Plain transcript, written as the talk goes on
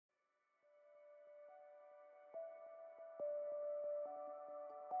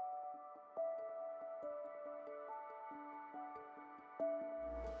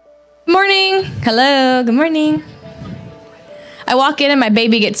morning. Hello, good morning. I walk in and my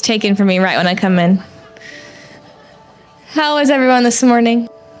baby gets taken from me right when I come in. How is everyone this morning?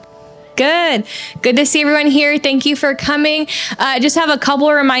 Good. Good to see everyone here. Thank you for coming. Just have a couple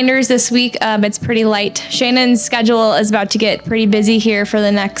of reminders this week. It's pretty light. Shannon's schedule is about to get pretty busy here for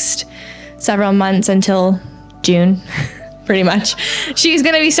the next several months until June. Pretty much. She's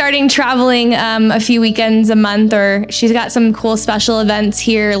going to be starting traveling a few weekends a month, or she's got some cool special events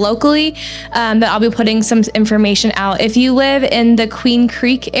here locally that I'll be putting some information out. If you live in the Queen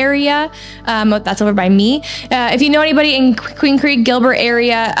Creek area, that's over by me. If you know anybody in Queen Creek, Gilbert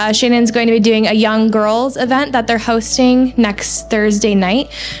area, Shannon's going to be doing a young girls event that they're hosting next Thursday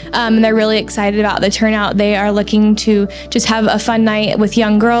night. And they're really excited about the turnout. They are looking to just have a fun night with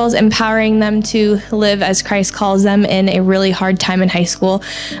young girls, empowering them to live as Christ calls them in a really hard time in high school.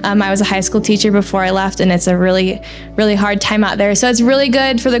 I was a high school teacher before I left, and it's a really, really hard time out there. So it's really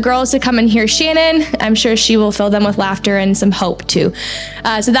good for the girls to come and hear Shannon. I'm sure she will fill them with laughter and some hope too.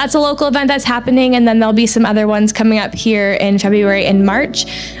 So that's a local event that's happening, and then there'll be some other ones coming up here in February and March.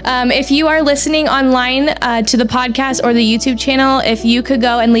 If you are listening online to the podcast or the YouTube channel, if you could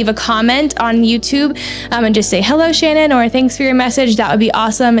go and leave a comment on YouTube and just say, hello, Shannon, or thanks for your message, that would be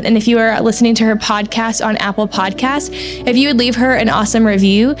awesome. And if you are listening to her podcast on Apple Podcasts, if you would leave her an awesome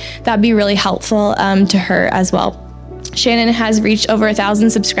review, that'd be really helpful to her as well. Shannon has reached over 1,000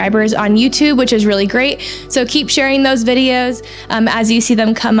 subscribers on YouTube, which is really great. So keep sharing those videos as you see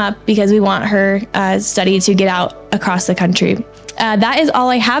them come up, because we want her study to get out across the country. That is all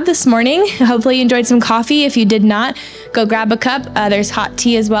I have this morning. Hopefully you enjoyed some coffee. If you did not, go grab a cup. There's hot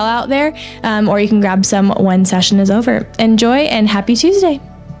tea as well out there, or you can grab some when session is over. Enjoy, and happy Tuesday.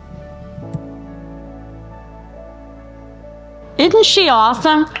 Isn't she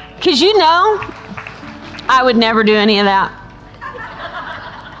awesome? Because I would never do any of that.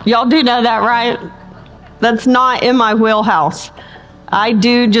 Y'all do know that, right? That's not in my wheelhouse. I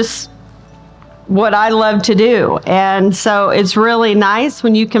do just what I love to do. And so it's really nice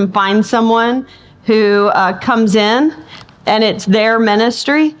when you can find someone who comes in and it's their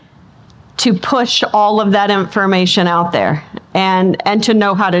ministry to push all of that information out there and to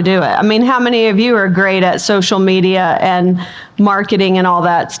know how to do it. I mean, how many of you are great at social media and marketing and all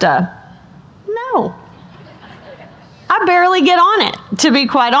that stuff? No. I barely get on it, to be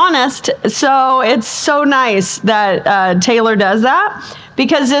quite honest. So it's so nice that Taylor does that,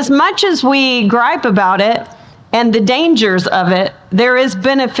 because as much as we gripe about it and the dangers of it, there is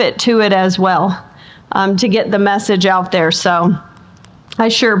benefit to it as well, to get the message out there. So I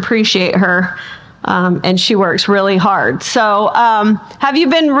sure appreciate her, and she works really hard. So have you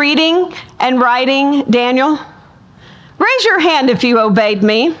been reading and writing, Daniel? Raise your hand if you obeyed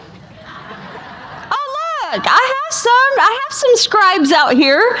me. Oh, look, I have some scribes out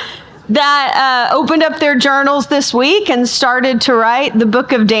here that opened up their journals this week and started to write the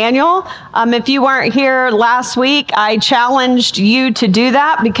book of Daniel. If you weren't here last week, I challenged you to do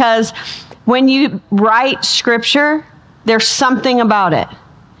that, because when you write scripture, there's something about it.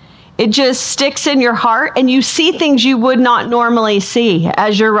 It just sticks in your heart, and you see things you would not normally see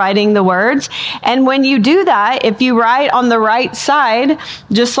as you're writing the words. And when you do that, if you write on the right side,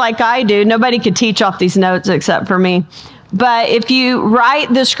 just like I do, nobody could teach off these notes except for me. But if you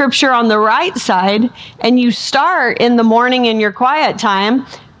write the scripture on the right side and you start in the morning in your quiet time,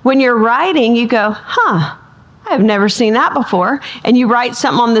 when you're writing, you go, I've never seen that before. And you write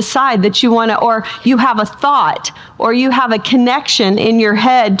something on the side that you want to, or you have a thought, or you have a connection in your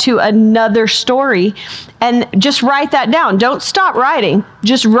head to another story, and just write that down. Don't stop writing.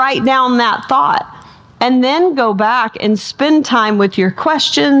 Just write down that thought. And then go back and spend time with your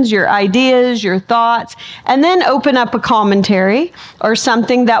questions, your ideas, your thoughts, and then open up a commentary or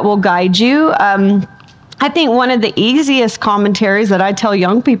something that will guide you. I think one of the easiest commentaries that I tell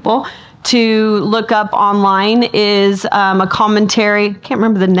young people to look up online is a commentary. I can't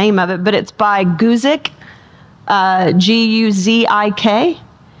remember the name of it, but it's by Guzik, Guzik,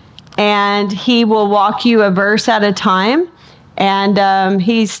 and he will walk you a verse at a time. And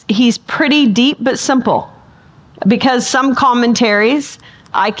he's pretty deep but simple, because some commentaries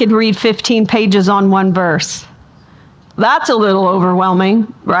I could read 15 pages on one verse. That's a little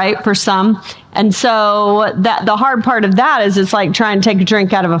overwhelming, right, for some. And so the hard part of that is it's like trying to take a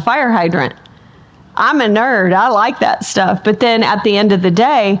drink out of a fire hydrant. I'm a nerd. I like that stuff. But then at the end of the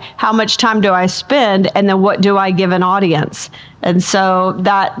day, how much time do I spend, and then what do I give an audience? And so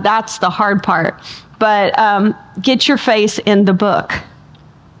that's the hard part. But get your face in the book.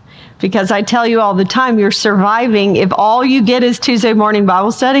 Because I tell you all the time, you're surviving. If all you get is Tuesday morning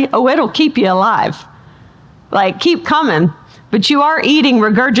Bible study, it'll keep you alive. Like, keep coming. but you are eating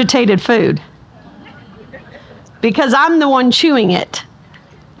regurgitated food because I'm the one chewing it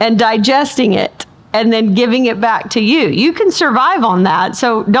and digesting it and then giving it back to you. You can survive on that,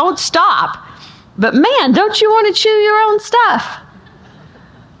 so don't stop. But man, don't you want to chew your own stuff?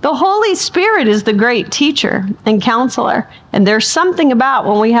 The Holy Spirit is the great teacher and counselor. And there's something about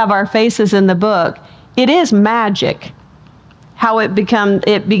when we have our faces in the book, it is magic how it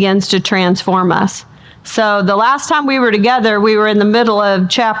begins to transform us. So the last time we were together, we were in the middle of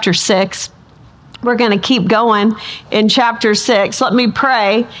chapter 6. We're going to keep going in chapter 6. Let me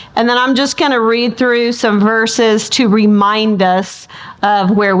pray, and then I'm just going to read through some verses to remind us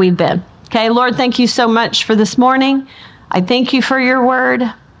of where we've been. Okay, Lord, thank you so much for this morning. I thank you for your word.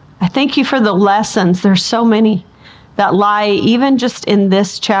 I thank you for the lessons. There's so many that lie even just in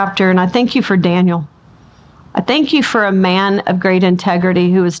this chapter, and I thank you for Daniel. I thank you for a man of great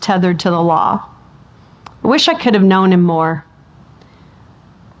integrity who is tethered to the law. I wish I could have known him more.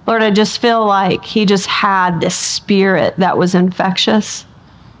 Lord, I just feel like he just had this spirit that was infectious,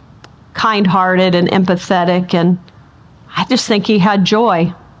 kind-hearted and empathetic, and I just think he had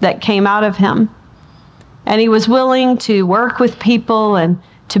joy that came out of him. And he was willing to work with people and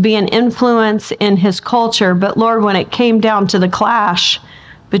to be an influence in his culture. But Lord, when it came down to the clash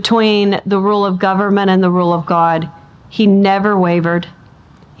between the rule of government and the rule of God, he never wavered.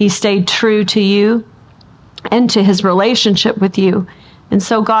 He stayed true to you and to his relationship with you. And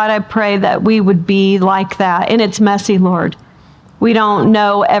so, God, I pray that we would be like that. And it's messy, Lord. We don't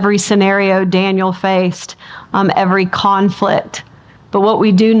know every scenario Daniel faced, every conflict. But what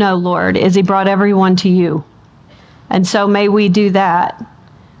we do know, Lord, is he brought everyone to you. And so may we do that.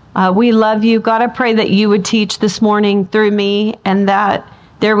 We love you. God, I pray that you would teach this morning through me, and that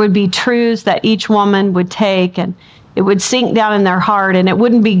there would be truths that each woman would take, and it would sink down in their heart, and it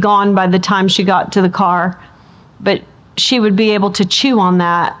wouldn't be gone by the time she got to the car. But she would be able to chew on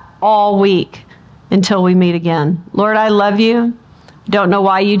that all week until we meet again. Lord, I love you. Don't know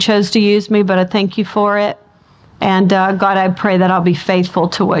why you chose to use me, but I thank you for it. And God, I pray that I'll be faithful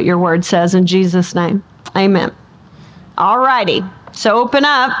to what your word says in Jesus' name. Amen. All righty. So open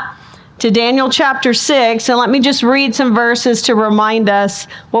up to Daniel chapter 6, and let me just read some verses to remind us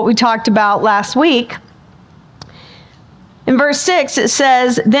what we talked about last week. In verse 6, it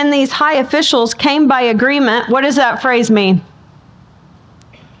says, "Then these high officials came by agreement." What does that phrase mean?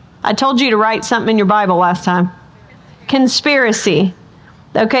 I told you to write something in your Bible last time. Conspiracy.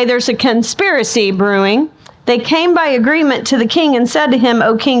 Okay, there's a conspiracy brewing. They came by agreement to the king and said to him,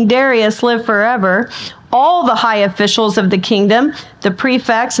 "O King Darius, live forever. All the high officials of the kingdom, the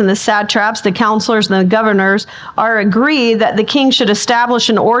prefects and the satraps, the counselors and the governors, are agreed that the king should establish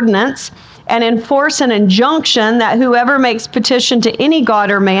an ordinance and enforce an injunction that whoever makes petition to any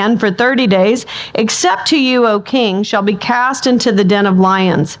god or man for 30 days, except to you, O king, shall be cast into the den of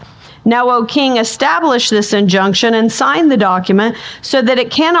lions. Now, O king, establish this injunction and sign the document so that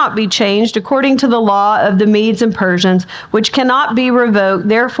it cannot be changed according to the law of the Medes and Persians, which cannot be revoked.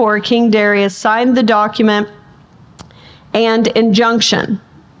 Therefore, King Darius signed the document and injunction."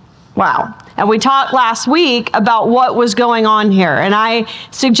 Wow. And we talked last week about what was going on here. And I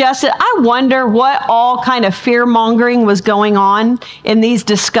suggested, I wonder what all kind of fear-mongering was going on in these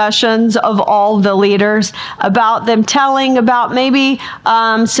discussions of all the leaders, about them telling about maybe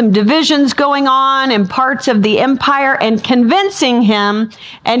some divisions going on in parts of the empire, and convincing him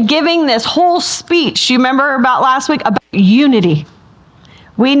and giving this whole speech, you remember about last week, about unity.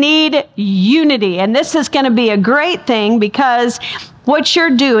 We need unity. And this is going to be a great thing, because what you're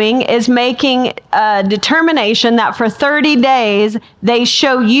doing is making a determination that for 30 days, they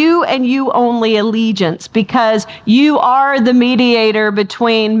show you and you only allegiance, because you are the mediator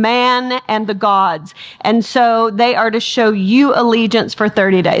between man and the gods. And so they are to show you allegiance for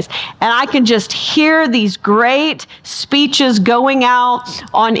 30 days. And I can just hear these great speeches going out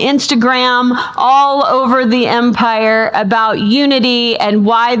on Instagram all over the empire about unity and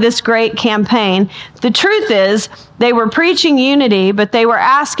why this great campaign. The truth is, they were preaching unity, but they were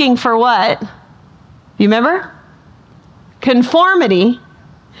asking for what? You remember? Conformity.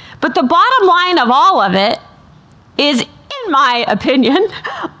 But the bottom line of all of it is, in my opinion,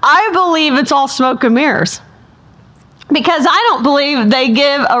 I believe it's all smoke and mirrors. Because I don't believe they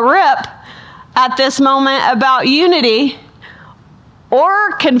give a rip at this moment about unity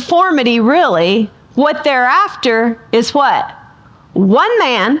or conformity, really. What they're after is what? One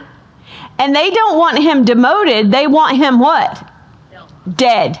man. And they don't want him demoted. They want him what?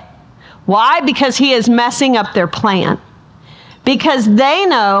 Dead. Why? Because he is messing up their plan. because they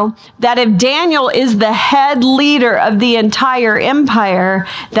know that if Daniel is the head leader of the entire empire,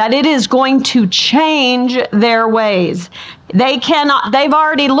 that it is going to change their ways. They've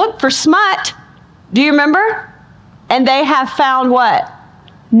already looked for smut. Do you remember? And they have found what?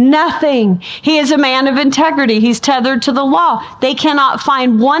 Nothing. He is a man of integrity. He's tethered to the law. They cannot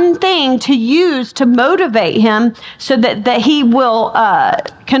find one thing to use to motivate him so that he will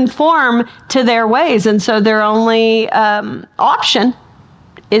conform to their ways. And so their only option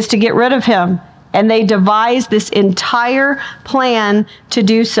is to get rid of him. And they devise this entire plan to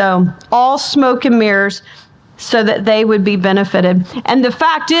do so. All smoke and mirrors so that they would be benefited. And the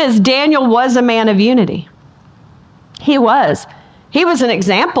fact is, Daniel was a man of unity. He was. He was an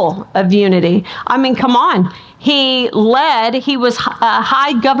example of unity. I mean, come on. He was a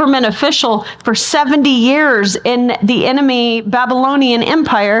high government official for 70 years in the enemy Babylonian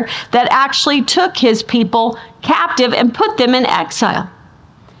Empire that actually took his people captive and put them in exile.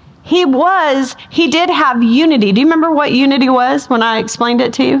 He did have unity. Do you remember what unity was when I explained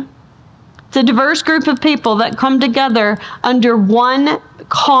it to you? It's a diverse group of people that come together under one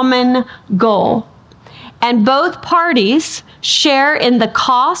common goal. And both parties share in the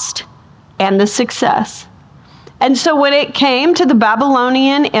cost and the success. And so when it came to the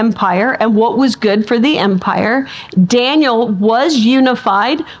Babylonian Empire and what was good for the empire, Daniel was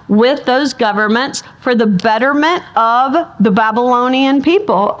unified with those governments for the betterment of the Babylonian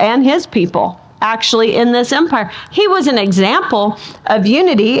people and his people. Actually, in this empire, he was an example of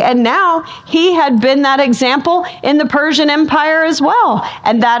unity, and now he had been that example in the Persian Empire as well.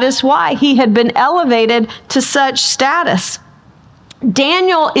 And that is why he had been elevated to such status.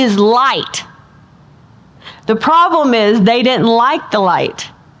 Daniel is light. The problem is they didn't like the light.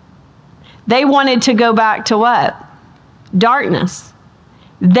 They wanted to go back to what? Darkness.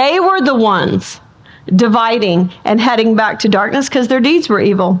 They were the ones dividing and heading back to darkness because their deeds were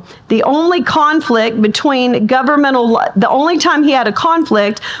evil. The only conflict between the only time he had a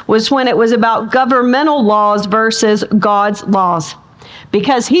conflict was when it was about governmental laws versus God's laws.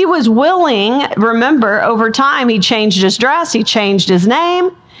 Because he was willing, remember, over time, he changed his dress, he changed his name,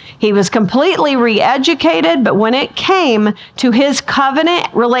 he was completely re-educated, but when it came to his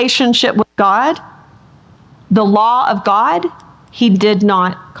covenant relationship with God, the law of God, he did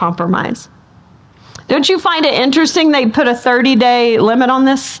not compromise. Don't you find it interesting they put a 30-day limit on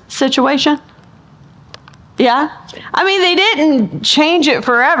this situation? Yeah? I mean, they didn't change it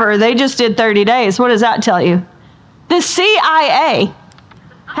forever. They just did 30 days. What does that tell you? The CIA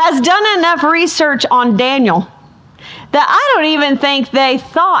has done enough research on Daniel that I don't even think they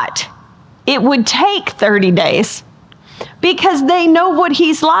thought it would take 30 days because they know what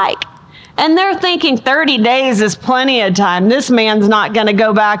he's like. And they're thinking 30 days is plenty of time. This man's not going to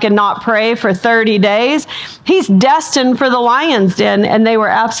go back and not pray for 30 days. He's destined for the lion's den, and they were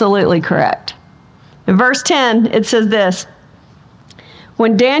absolutely correct. In verse 10, it says this: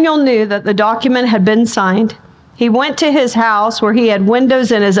 when Daniel knew that the document had been signed, he went to his house where he had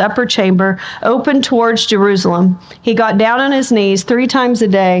windows in his upper chamber open towards Jerusalem. He got down on his knees 3 times a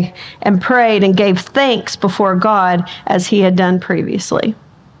day and prayed and gave thanks before God as he had done previously.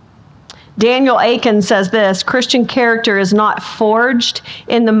 Daniel Akin says this: Christian character is not forged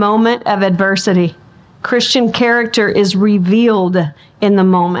in the moment of adversity. Christian character is revealed in the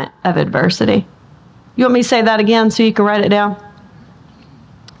moment of adversity. You want me to say that again so you can write it down?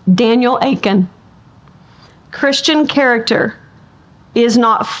 Daniel Akin. Christian character is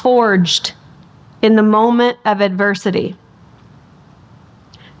not forged in the moment of adversity.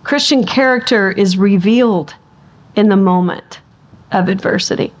 Christian character is revealed in the moment of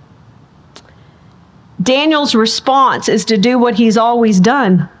adversity. Daniel's response is to do what he's always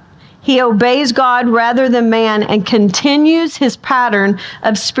done. He obeys God rather than man and continues his pattern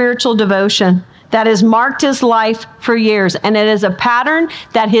of spiritual devotion that has marked his life for years. And it is a pattern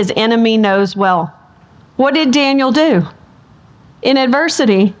that his enemy knows well. What did Daniel do? In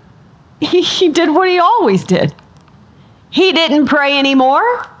adversity, he did what he always did. He didn't pray any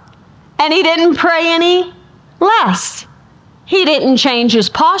more, and he didn't pray any less. He didn't change his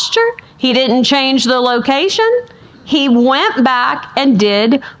posture. He didn't change the location. He went back and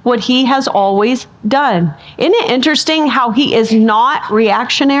did what he has always done. Isn't it interesting how he is not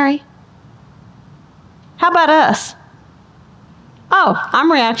reactionary? How about us? Oh,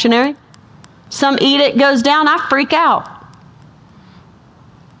 I'm reactionary. Some edict goes down, I freak out.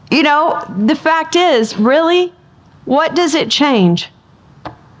 You know, the fact is, really, what does it change?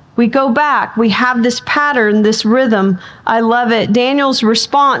 We go back. We have this pattern, this rhythm. I love it. Daniel's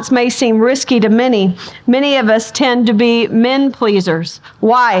response may seem risky to many. Many of us tend to be men pleasers.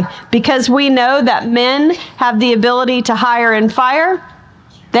 Why? Because we know that men have the ability to hire and fire.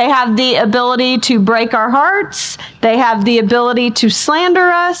 They have the ability to break our hearts. They have the ability to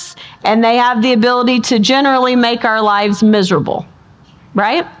slander us. And they have the ability to generally make our lives miserable.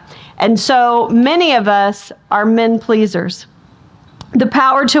 Right? And so many of us are men pleasers. The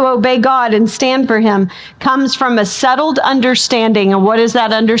power to obey God and stand for Him comes from a settled understanding. And what is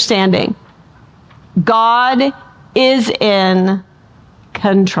that understanding? God is in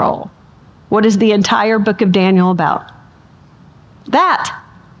control. What is the entire book of Daniel about? That.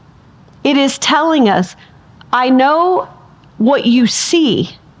 It is telling us, I know what you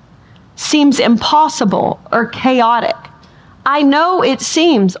see seems impossible or chaotic. I know it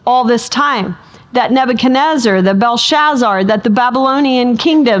seems all this time that Nebuchadnezzar, the Belshazzar, that the Babylonian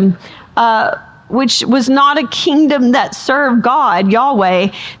kingdom, which was not a kingdom that served God, Yahweh,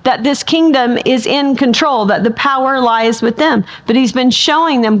 that this kingdom is in control, that the power lies with them. But he's been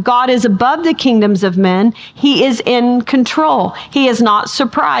showing them God is above the kingdoms of men. He is in control. He is not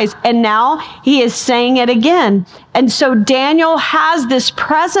surprised. And now he is saying it again. And so Daniel has this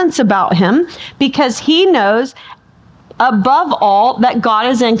presence about him because he knows above all that God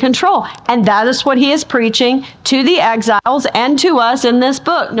is in control. And that is what he is preaching to the exiles and to us in this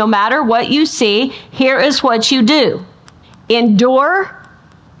book. No matter what you see, here is what you do. Endure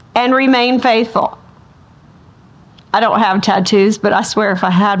and remain faithful. I don't have tattoos, but I swear if I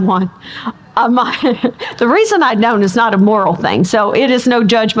had one, the reason I'd known is not a moral thing, so it is no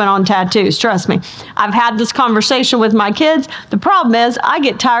judgment on tattoos, trust me. I've had this conversation with my kids. The problem is I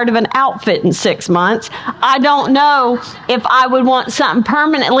get tired of an outfit in 6 months. I don't know if I would want something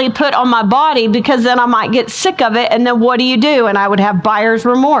permanently put on my body because then I might get sick of it, and then what do? And I would have buyer's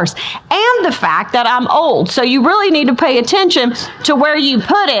remorse. And the fact that I'm old, so you really need to pay attention to where you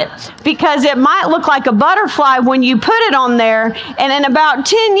put it because it might look like a butterfly when you put it on there, and in about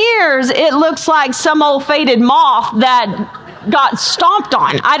 10 years, it looks like some old faded moth that got stomped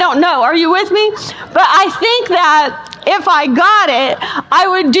on. I don't know. Are you with me? But I think that if I got it, I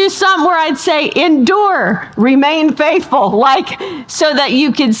would do something where I'd say, endure, remain faithful, like so that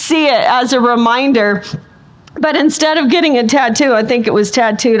you could see it as a reminder. But instead of getting a tattoo, I think it was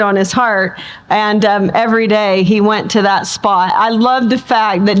tattooed on his heart. And every day he went to that spot. I love the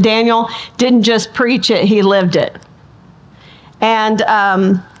fact that Daniel didn't just preach it, he lived it. And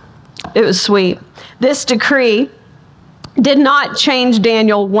it was sweet. This decree did not change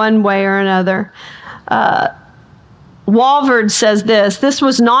Daniel one way or another. Walvoord says this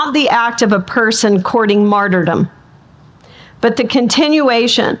was not the act of a person courting martyrdom, but the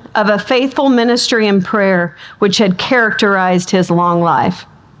continuation of a faithful ministry and prayer which had characterized his long life.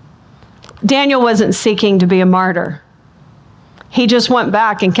 Daniel wasn't seeking to be a martyr. He just went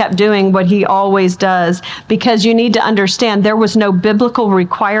back and kept doing what he always does, because you need to understand there was no biblical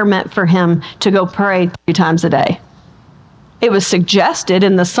requirement for him to go pray 3 times a day. It was suggested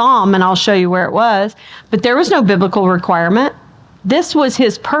in the Psalm, and I'll show you where it was, but there was no biblical requirement. This was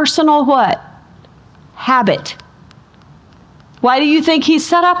his personal what? Habit. Why do you think he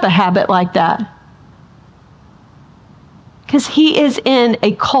set up a habit like that? Because he is in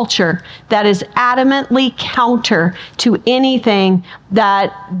a culture that is adamantly counter to anything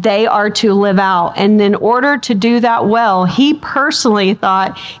that they are to live out. And in order to do that well, he personally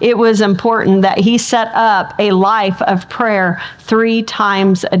thought it was important that he set up a life of prayer 3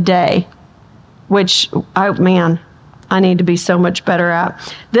 times a day, which, I need to be so much better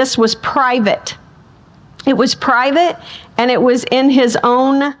at. This was private. It was private, and it was in his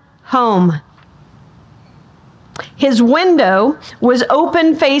own home. His window was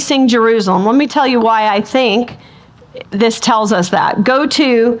open facing Jerusalem. Let me tell you why I think this tells us that. Go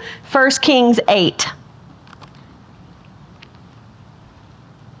to 1 Kings 8.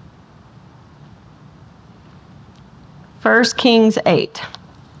 First Kings 8.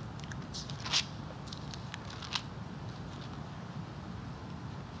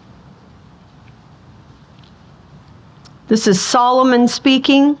 This is Solomon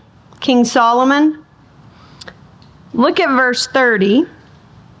speaking, King Solomon. Look at verse 30.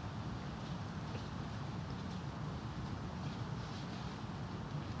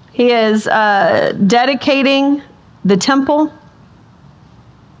 He is dedicating the temple.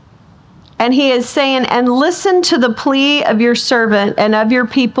 And he is saying, and listen to the plea of your servant and of your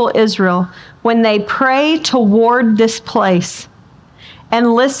people Israel when they pray toward this place.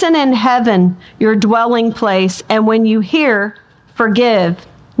 And listen in heaven, your dwelling place. And when you hear, forgive.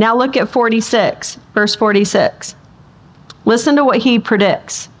 Now look at 46, verse 46. Listen to what he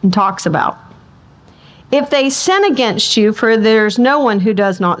predicts and talks about. If they sin against you, for there's no one who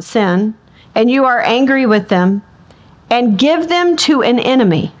does not sin, and you are angry with them, and give them to an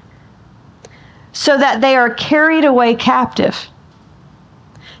enemy, so that they are carried away captive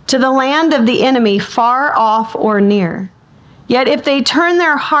to the land of the enemy, far off or near. Yet if they turn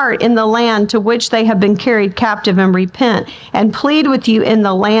their heart in the land to which they have been carried captive and repent, and plead with you in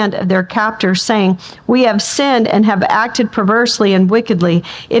the land of their captors, saying, we have sinned and have acted perversely and wickedly,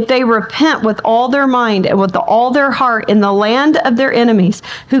 if they repent with all their mind and with all their heart in the land of their enemies,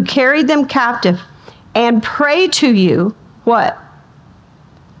 who carried them captive, and pray to you, what?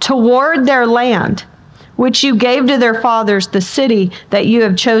 Toward their land, which you gave to their fathers, the city that you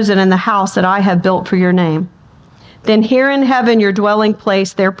have chosen and the house that I have built for your name. Then hear in heaven your dwelling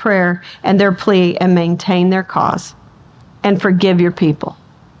place their prayer and their plea, and maintain their cause, and forgive your people.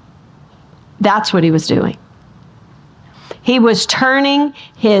 That's what he was doing. He was turning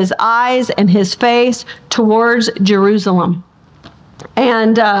his eyes and his face towards Jerusalem.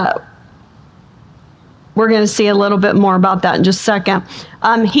 And we're going to see a little bit more about that in just a second.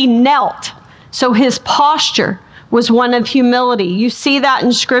 He knelt. So his posture was one of humility. You see that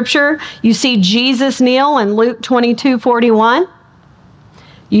in Scripture. You see Jesus kneel in Luke 22:41.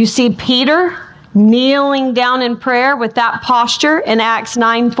 You see Peter kneeling down in prayer with that posture in Acts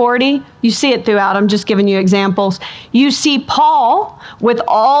 9:40. You see it throughout. I'm just giving you examples. You see Paul with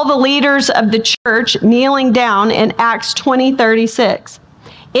all the leaders of the church kneeling down in Acts 20:36.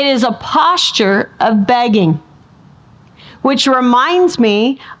 It is a posture of begging, which reminds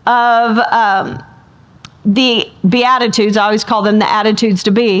me of the Beatitudes. I always call them the attitudes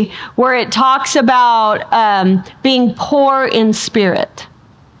to be, where it talks about being poor in spirit.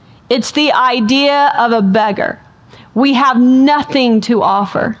 It's the idea of a beggar. We have nothing to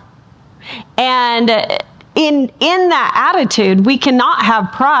offer. And in that attitude, we cannot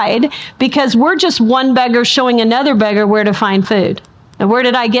have pride, because we're just one beggar showing another beggar where to find food. And where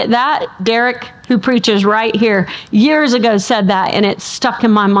did I get that? Derek, who preaches right here, years ago said that, and it stuck in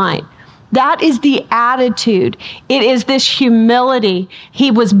my mind. That is the attitude. It is this humility.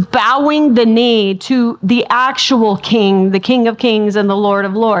 He was bowing the knee to the actual King, the King of Kings and the Lord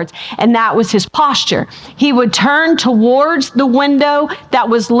of Lords. And that was his posture. He would turn towards the window that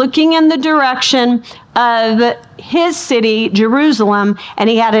was looking in the direction of his city, Jerusalem, and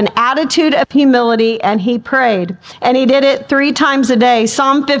he had an attitude of humility, and he prayed. And he did it 3 times a day.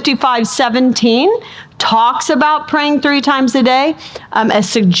 Psalm 55:17 talks about praying 3 times a day, a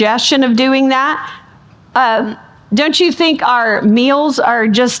suggestion of doing that. Don't you think our meals are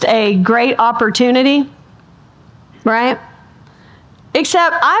just a great opportunity? Right?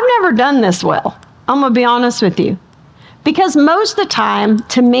 Except I've never done this well. I'm going to be honest with you. Because most of the time,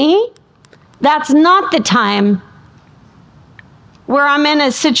 to me, that's not the time where I'm in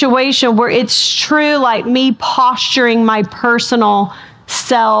a situation where it's true, like me posturing my personal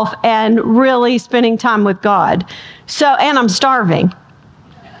self and really spending time with God. And I'm starving.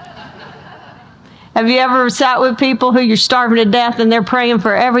 Have you ever sat with people who you're starving to death and they're praying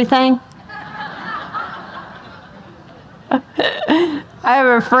for everything? I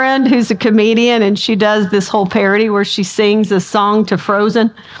have a friend who's a comedian, and she does this whole parody where she sings a song to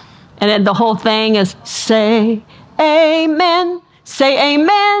Frozen. And then the whole thing is, say amen, say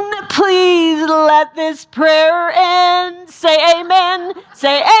amen, please let this prayer end. Say amen,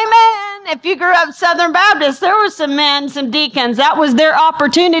 say amen. If you grew up Southern Baptist, there were some men, some deacons. That was their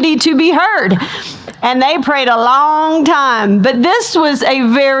opportunity to be heard. And they prayed a long time. But this was a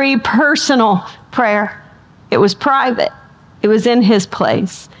very personal prayer. It was private. It was in his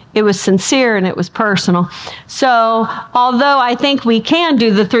place. It was sincere, and it was personal. So although I think we can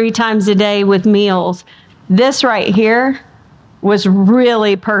do the 3 times a day with meals, this right here was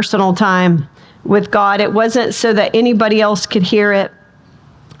really personal time with God. It wasn't so that anybody else could hear it.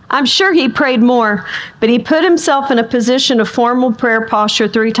 I'm sure he prayed more, but he put himself in a position of formal prayer posture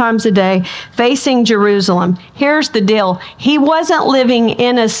 3 times a day, facing Jerusalem. Here's the deal. He wasn't living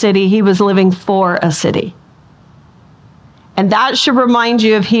in a city. He was living for a city. And that should remind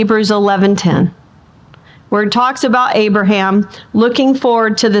you of Hebrews 11:10, where it talks about Abraham looking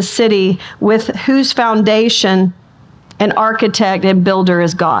forward to the city with whose foundation and architect and builder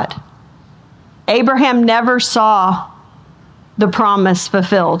is God. Abraham never saw the promise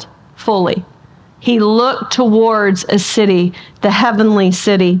fulfilled fully. He looked towards a city, the heavenly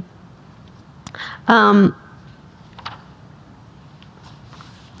city.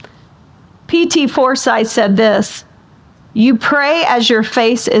 P.T. Forsyth said this: you pray as your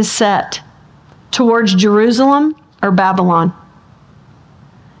face is set towards Jerusalem or Babylon.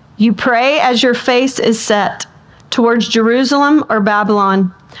 You pray as your face is set towards Jerusalem or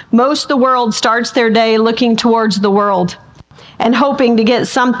Babylon. Most of the world starts their day looking towards the world and hoping to get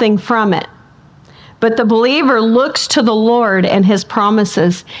something from it. But the believer looks to the Lord and his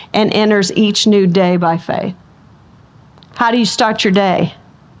promises and enters each new day by faith. How do you start your day?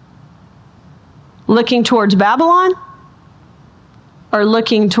 Looking towards Babylon or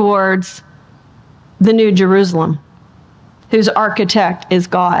looking towards the New Jerusalem, whose architect is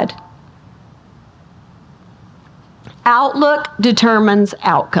God? Outlook determines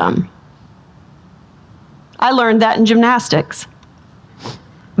outcome. I learned that in gymnastics.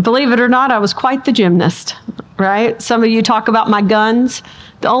 Believe it or not, I was quite the gymnast, right? Some of you talk about my guns.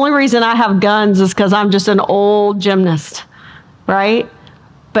 The only reason I have guns is because I'm just an old gymnast, right?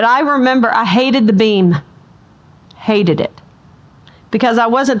 But I remember I hated the beam. Hated it. Because I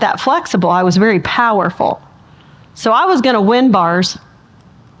wasn't that flexible. I was very powerful. So I was going to win bars.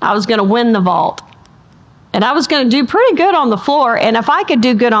 I was going to win the vault. And I was going to do pretty good on the floor. And if I could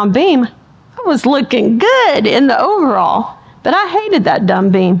do good on beam, I was looking good in the overall. But I hated that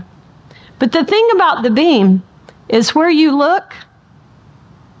dumb beam. But the thing about the beam is where you look,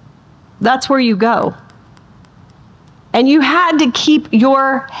 that's where you go. And you had to keep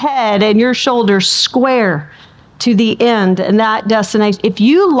your head and your shoulders square to the end and that destination. If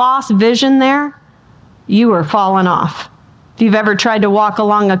you lost vision there, you were falling off. If you've ever tried to walk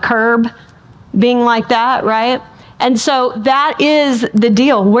along a curb, being like that, right? And so that is the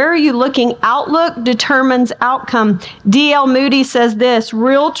deal. Where are you looking? Outlook determines outcome. D.L. Moody says this: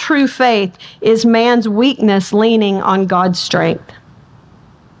 real true faith is man's weakness leaning on God's strength.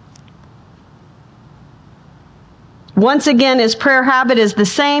 Once again, his prayer habit is the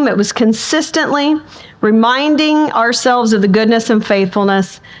same. It was consistently reminding ourselves of the goodness and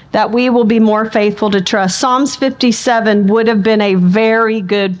faithfulness that we will be more faithful to trust. Psalms 57 would have been a very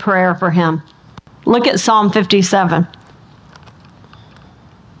good prayer for him. Look at Psalm 57.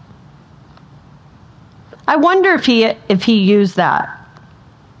 I wonder if he used that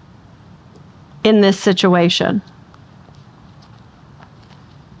in this situation.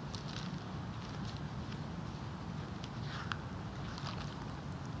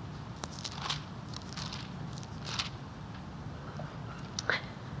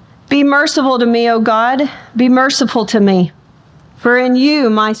 Be merciful to me, O God. Be merciful to me. For in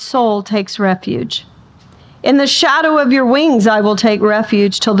you my soul takes refuge. In the shadow of your wings I will take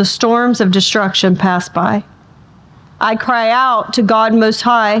refuge till the storms of destruction pass by. I cry out to God Most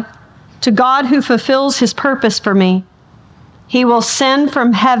High, to God who fulfills his purpose for me. He will send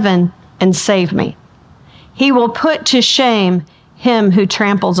from heaven and save me. He will put to shame him who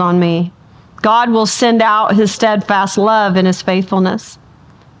tramples on me. God will send out his steadfast love and his faithfulness.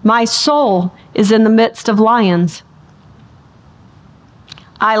 My soul is in the midst of lions.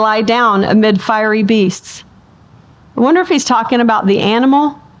 I lie down amid fiery beasts. I wonder if he's talking about the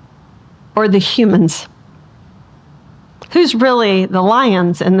animal or the humans. Who's really the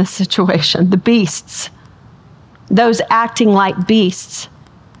lions in this situation? The beasts. Those acting like beasts.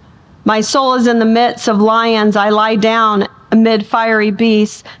 My soul is in the midst of lions. I lie down amid fiery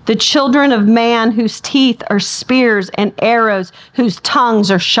beasts. The children of man whose teeth are spears and arrows, whose tongues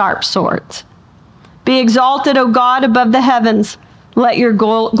are sharp swords. Be exalted, O God, above the heavens. Let your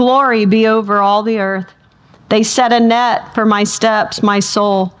glory be over all the earth. They set a net for my steps. My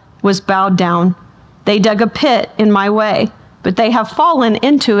soul was bowed down. They dug a pit in my way, but they have fallen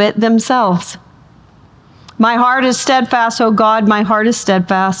into it themselves. My heart is steadfast, O God, my heart is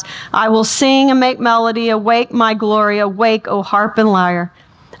steadfast. I will sing and make melody. Awake, my glory. Awake, O harp and lyre.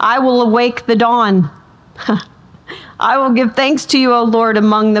 I will awake the dawn. I will give thanks to you, O Lord,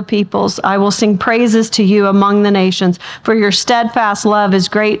 among the peoples. I will sing praises to you among the nations. For your steadfast love is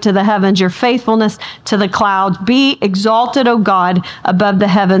great to the heavens, your faithfulness to the clouds. Be exalted, O God, above the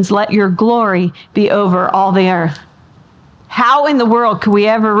heavens. Let your glory be over all the earth. How in the world could we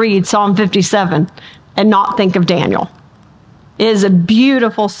ever read Psalm 57 and not think of Daniel? It is a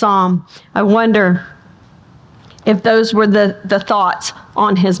beautiful psalm. I wonder if those were the thoughts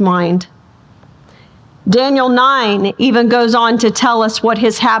on his mind. Daniel 9 even goes on to tell us what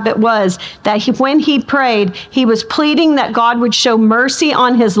his habit was, that when he prayed, he was pleading that God would show mercy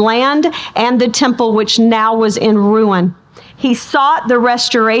on his land and the temple, which now was in ruin. He sought the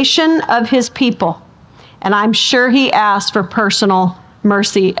restoration of his people, and I'm sure he asked for personal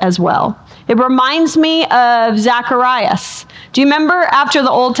mercy as well. It reminds me of Zacharias. Do you remember after the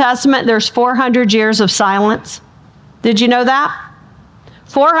Old Testament, there's 400 years of silence? Did you know that?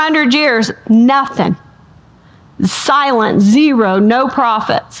 400 years, nothing. Silent, zero, no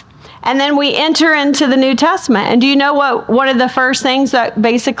prophets. And then we enter into the New Testament. And do you know what one of the first things that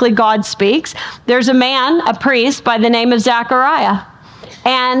basically God speaks? There's a man, a priest by the name of Zechariah.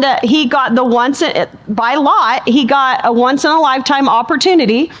 And he got by lot, he got a once in a lifetime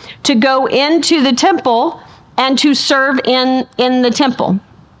opportunity to go into the temple and to serve in the temple.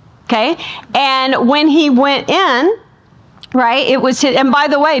 Okay. And when he went in, right, it was his, and by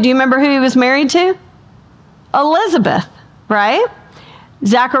the way, do you remember who he was married to? Elizabeth, right?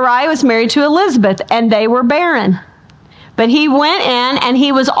 Zechariah was married to Elizabeth, and they were barren. But he went in and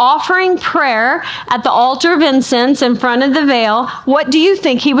he was offering prayer at the altar of incense in front of the veil. What do you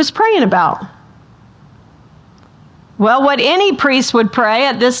think he was praying about? Well, what any priest would pray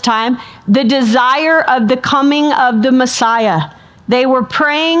at this time, the desire of the coming of the Messiah. They were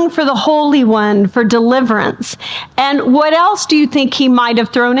praying for the Holy One, for deliverance. And what else do you think he might have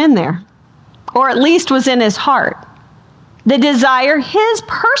thrown in there? Or at least was in his heart? The desire, his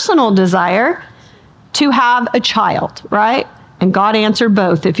personal desire, to have a child, right? And God answered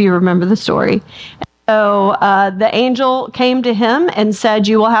both, if you remember the story. So the angel came to him and said,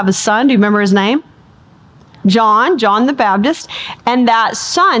 you will have a son. Do you remember his name? John the Baptist. And that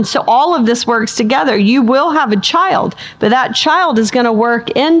son, so all of this works together. You will have a child, but that child is going to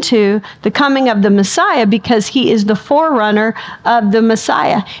work into the coming of the Messiah because he is the forerunner of the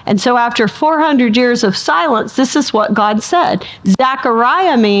Messiah. And so after 400 years of silence, this is what God said.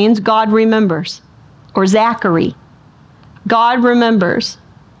 Zechariah means God remembers, or Zachary. God remembers.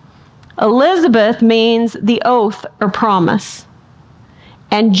 Elizabeth means the oath or promise.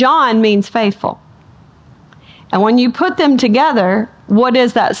 And John means faithful. And when you put them together, what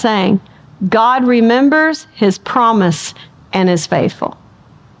is that saying? God remembers his promise and is faithful.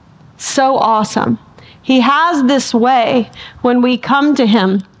 So awesome. He has this way when we come to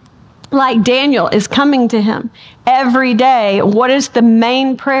him, like Daniel is coming to him every day. What is the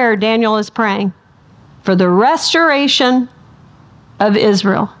main prayer Daniel is praying? For the restoration of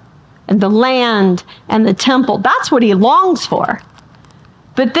Israel and the land and the temple. That's what he longs for.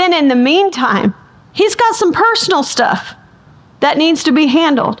 But then in the meantime, he's got some personal stuff that needs to be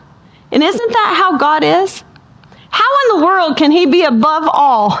handled. And isn't that how God is? How in the world can he be above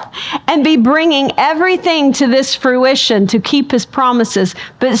all and be bringing everything to this fruition to keep his promises,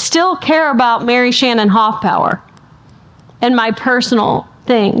 but still care about Mary Shannon Hoffpower and my personal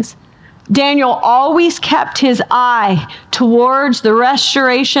things? Daniel always kept his eye towards the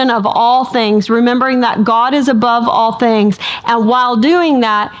restoration of all things, remembering that God is above all things. And while doing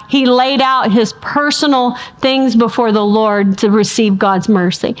that, he laid out his personal things before the Lord to receive God's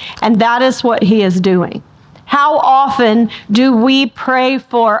mercy. And that is what he is doing. How often do we pray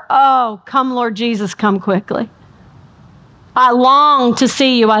for, oh, come Lord Jesus, come quickly? I long to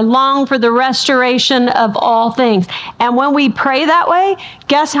see you. I long for the restoration of all things. And when we pray that way,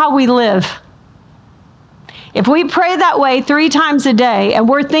 guess how we live? If we pray that way 3 times a day and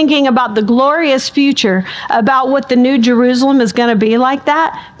we're thinking about the glorious future, about what the new Jerusalem is going to be like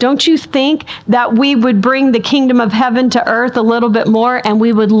that, don't you think that we would bring the kingdom of heaven to earth a little bit more and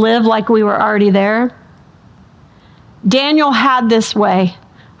we would live like we were already there? Daniel had this way.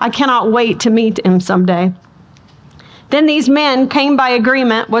 I cannot wait to meet him someday. Then these men came by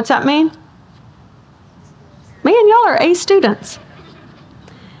agreement. What's that mean? Man, y'all are A students.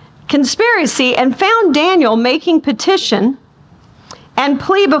 Conspiracy, and found Daniel making petition and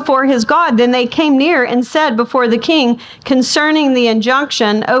plea before his God. Then they came near and said before the king concerning the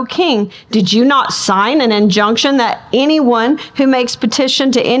injunction, O king, did you not sign an injunction that anyone who makes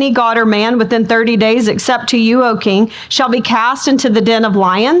petition to any god or man within 30 days, except to you, O king, shall be cast into the den of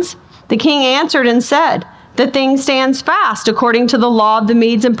lions? The king answered and said, the thing stands fast according to the law of the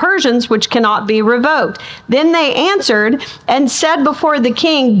Medes and Persians, which cannot be revoked. Then they answered and said before the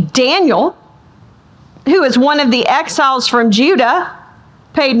king, Daniel, who is one of the exiles from Judah,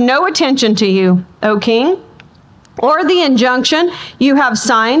 paid no attention to you, O king, or the injunction you have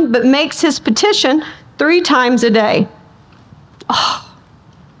signed, but makes his petition 3 times a day. Oh.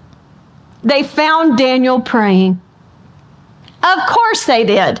 They found Daniel praying. Of course they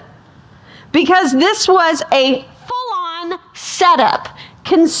did. Because this was a full-on setup,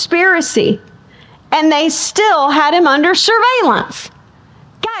 conspiracy, and they still had him under surveillance.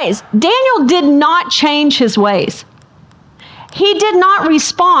 Guys, Daniel did not change his ways. He did not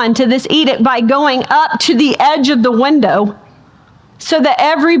respond to this edict by going up to the edge of the window so that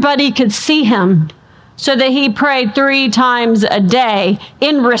everybody could see him, so that he prayed 3 times a day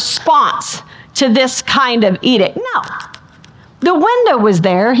in response to this kind of edict. No. The window was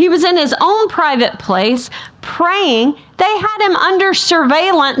there. He was in his own private place praying. They had him under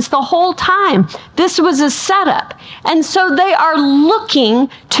surveillance the whole time. This was a setup. And so they are looking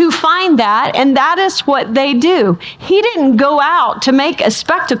to find that, and that is what they do. He didn't go out to make a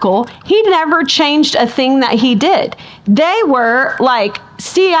spectacle. He never changed a thing that he did. They were like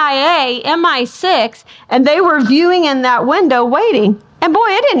CIA, MI6, and they were viewing in that window waiting. And boy,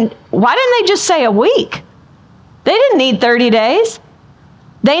 why didn't they just say a week? They didn't need 30 days.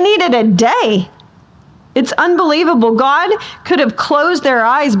 They needed a day. It's unbelievable. God could have closed their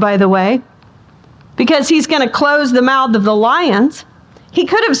eyes, by the way, because he's going to close the mouth of the lions. He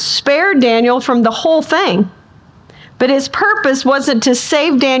could have spared Daniel from the whole thing. But his purpose wasn't to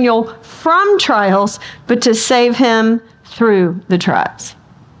save Daniel from trials, but to save him through the trials.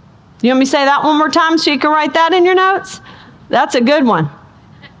 You want me to say that one more time so you can write that in your notes? That's a good one.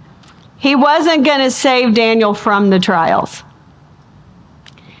 He wasn't going to save Daniel from the trials.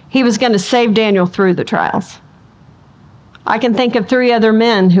 He was going to save Daniel through the trials. I can think of 3 other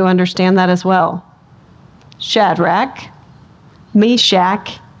men who understand that as well. Shadrach,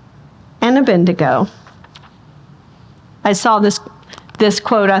 Meshach, and Abednego. I saw this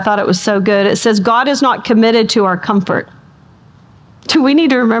quote. I thought it was so good. It says, God is not committed to our comfort. Do we need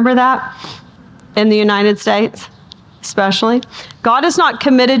to remember that in the United States, especially? God is not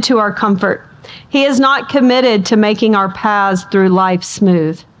committed to our comfort. He is not committed to making our paths through life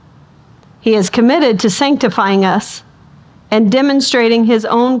smooth. He is committed to sanctifying us and demonstrating his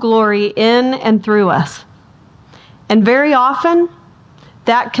own glory in and through us. And very often,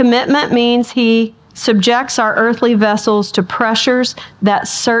 that commitment means he subjects our earthly vessels to pressures that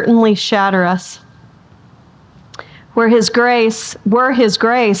certainly shatter us. Were his grace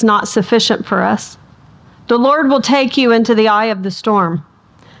not sufficient for us, the Lord will take you into the eye of the storm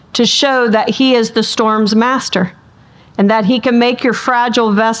to show that he is the storm's master and that he can make your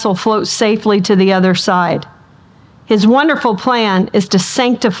fragile vessel float safely to the other side. His wonderful plan is to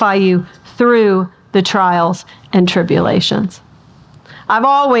sanctify you through the trials and tribulations. I've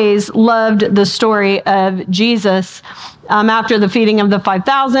always loved the story of Jesus after the feeding of the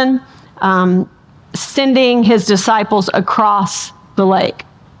 5,000, sending his disciples across the lake.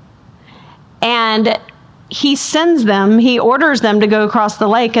 And he sends them, he orders them to go across the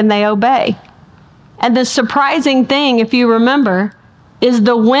lake, and they obey. And the surprising thing, if you remember, is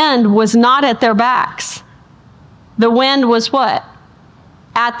the wind was not at their backs. The wind was what?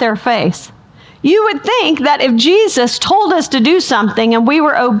 At their face. You would think that if Jesus told us to do something and we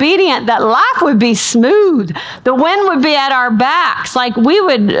were obedient, that life would be smooth. The wind would be at our backs. Like we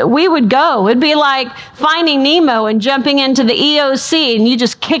would go. It'd be like Finding Nemo and jumping into the EOC and you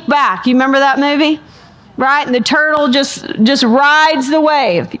just kick back. You remember that movie? Right? And the turtle just rides the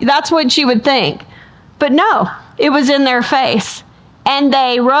wave. That's what you would think. But no, it was in their face. And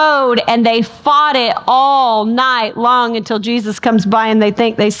they rode and they fought it all night long until Jesus comes by and they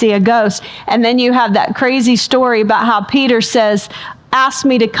think they see a ghost. And then you have that crazy story about how Peter says, ask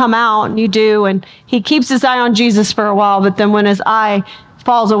me to come out, and you do. And he keeps his eye on Jesus for a while, but then when his eye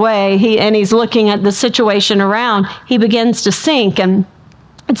falls away and he's looking at the situation around, he begins to sink. And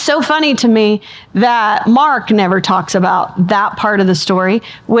it's so funny to me that Mark never talks about that part of the story,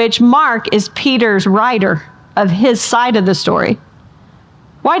 which Mark is Peter's writer of his side of the story.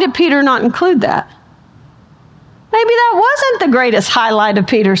 Why did Peter not include that? Maybe that wasn't the greatest highlight of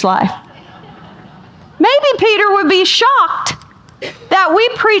Peter's life. Maybe Peter would be shocked that we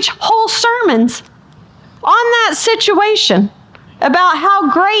preach whole sermons on that situation about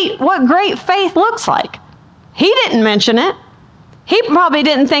what great faith looks like. He didn't mention it. He probably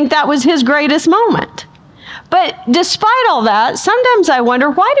didn't think that was his greatest moment. But despite all that, sometimes I wonder,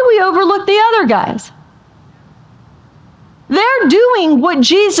 why do we overlook the other guys? They're doing what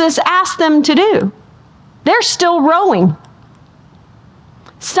Jesus asked them to do. They're still rowing.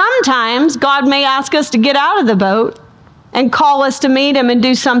 Sometimes God may ask us to get out of the boat and call us to meet him and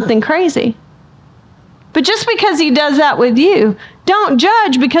do something crazy. But just because he does that with you, don't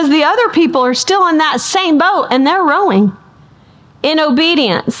judge, because the other people are still in that same boat and they're rowing in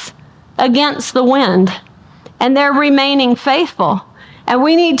obedience against the wind, and they're remaining faithful. And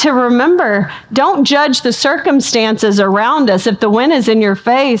we need to remember, don't judge the circumstances around us. If the wind is in your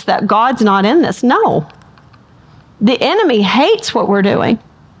face, that God's not in this. No. The enemy hates what we're doing.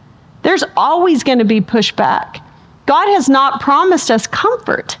 There's always going to be pushback. God has not promised us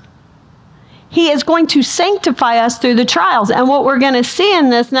comfort. He is going to sanctify us through the trials. And what we're going to see in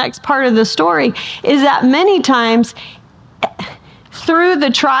this next part of the story is that many times through the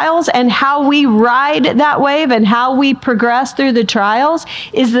trials and how we ride that wave and how we progress through the trials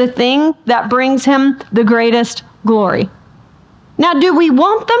is the thing that brings him the greatest glory. Now, do we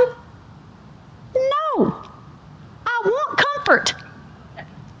want them? No. hurt.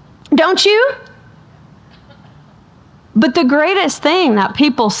 Don't you? But the greatest thing that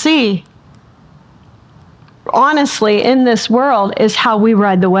people see, honestly, in this world is how we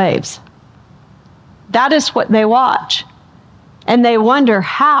ride the waves. That is what they watch. And they wonder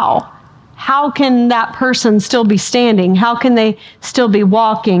how. How can that person still be standing? How can they still be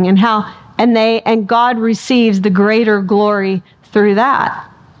walking? And God receives the greater glory through that.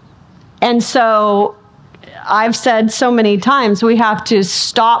 And so I've said so many times, we have to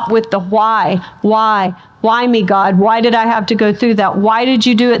stop with the why. Why me, God? Why did I have to go through that? Why did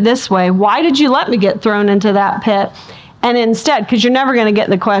you do it this way? Why did you let me get thrown into that pit? And instead, because you're never going to get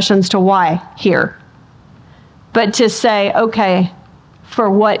the questions to why here, but to say, okay, for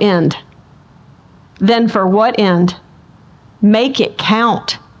what end? Then for what end? Make it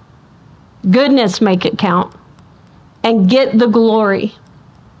count. Goodness, make it count. And get the glory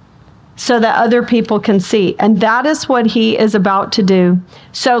so that other people can see. And that is what he is about to do.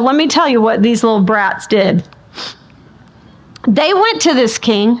 So let me tell you what these little brats did. They went to this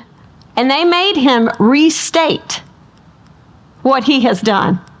king and they made him restate what he has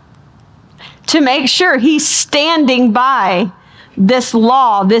done to make sure he's standing by this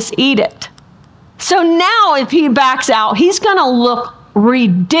law, this edict. So now if he backs out, he's going to look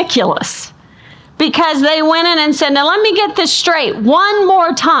ridiculous because they went in and said, now let me get this straight one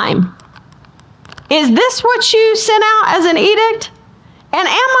more time. Is this what you sent out as an edict? And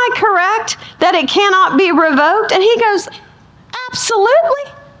am I correct that it cannot be revoked? And he goes,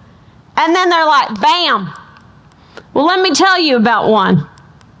 absolutely. And then they're like, bam. Well, let me tell you about one.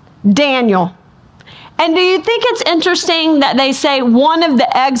 Daniel. And do you think it's interesting that they say one of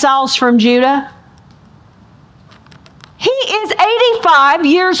the exiles from Judah? He is 85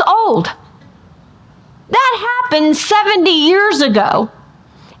 years old. That happened 70 years ago.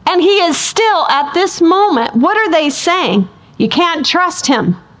 And he is still at this moment. What are they saying? You can't trust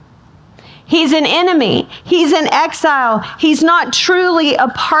him. He's an enemy. He's in exile. He's not truly a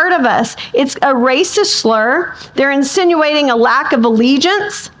part of us. It's a racist slur. They're insinuating a lack of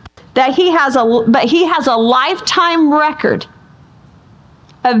allegiance. But he has a lifetime record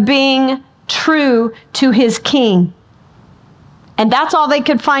of being true to his king. And that's all they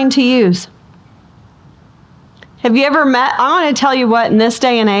could find to use. Have you ever met, I want to tell you what, in this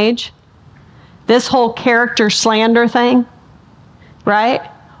day and age, this whole character slander thing, right?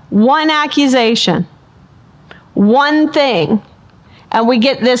 One accusation, one thing, and we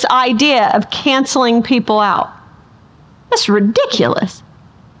get this idea of canceling people out. That's ridiculous.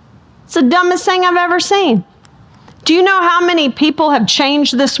 It's the dumbest thing I've ever seen. Do you know how many people have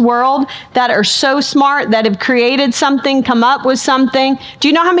changed this world that are so smart, that have created something, come up with something? Do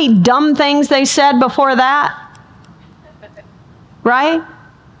you know how many dumb things they said before that? Right?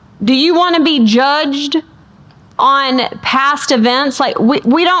 Do you want to be judged on past events? Like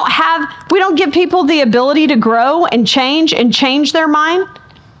we don't give people the ability to grow and change their mind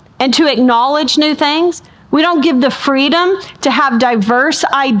and to acknowledge new things. We don't give the freedom to have diverse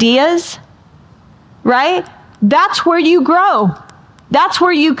ideas, right? That's where you grow. That's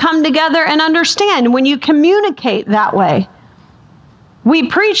where you come together and understand when you communicate that way. We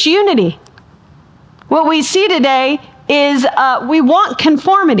preach unity. What we see today is we want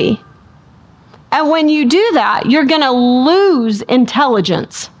conformity. And when you do that, you're going to lose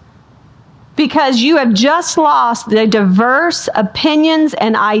intelligence because you have just lost the diverse opinions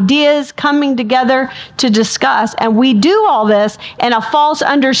and ideas coming together to discuss. And we do all this in a false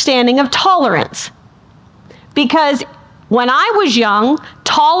understanding of tolerance. Because when I was young,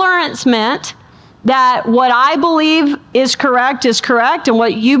 tolerance meant that what I believe is correct, and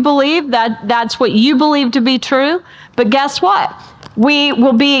what you believe, that's what you believe to be true. But guess what? We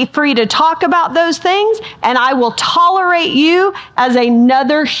will be free to talk about those things, and I will tolerate you as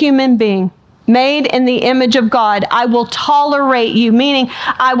another human being made in the image of God. I will tolerate you, meaning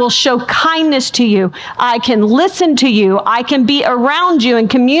I will show kindness to you. I can listen to you. I can be around you and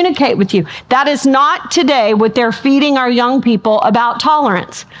communicate with you. That is not today what they're feeding our young people about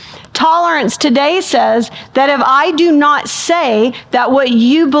tolerance. Tolerance today says that if I do not say that what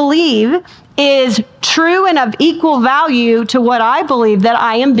you believe is true and of equal value to what I believe, that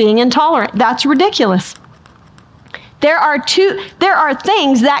I am being intolerant. That's ridiculous. There are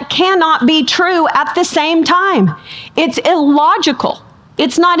things that cannot be true at the same time. It's illogical.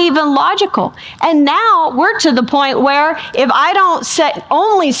 It's not even logical. And now we're to the point where if I don't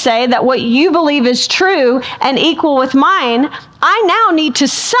only say that what you believe is true and equal with mine, I now need to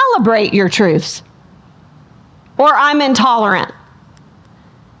celebrate your truths, or I'm intolerant.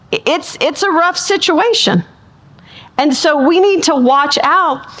 It's a rough situation. And so we need to watch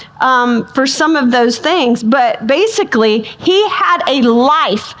out for some of those things. But basically, he had a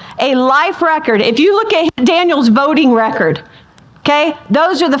life record. If you look at Daniel's voting record, okay,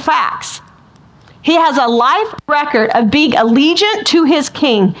 those are the facts. He has a life record of being allegiant to his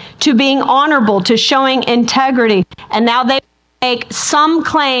king, to being honorable, to showing integrity. And now they make some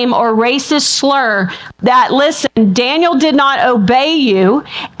claim or racist slur that, listen, Daniel did not obey you.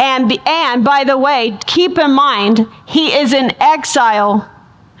 And by the way, keep in mind, he is in exile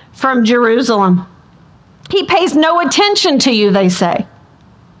from Jerusalem. He pays no attention to you, they say.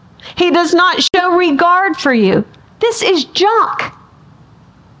 He does not show regard for you. This is junk.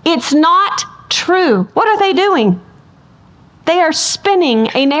 It's not true. What are they doing? They are spinning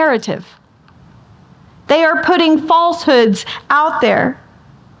a narrative. They are putting falsehoods out there.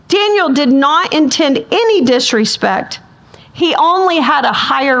 Daniel did not intend any disrespect. He only had a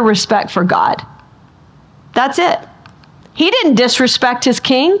higher respect for God. That's it. He didn't disrespect his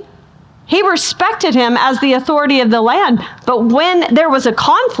king. He respected him as the authority of the land. But when there was a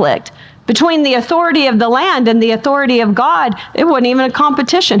conflict between the authority of the land and the authority of God, it wasn't even a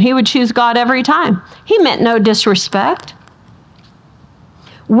competition. He would choose God every time. He meant no disrespect.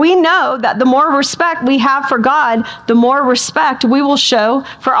 We know that the more respect we have for God, the more respect we will show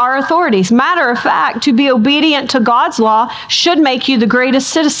for our authorities. Matter of fact, to be obedient to God's law should make you the greatest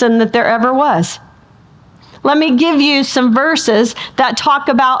citizen that there ever was. Let me give you some verses that talk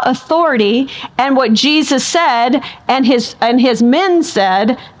about authority and what Jesus said and his men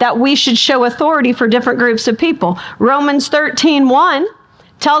said that we should show authority for different groups of people. Romans 13:1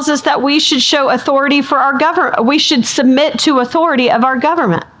 tells us that we should show authority for our government. We should submit to authority of our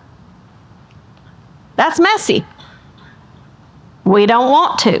government. That's messy. We don't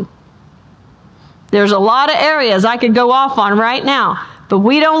want to. There's a lot of areas I could go off on right now, but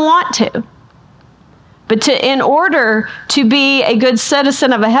we don't want to. But in order to be a good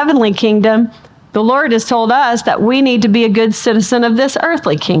citizen of a heavenly kingdom, the Lord has told us that we need to be a good citizen of this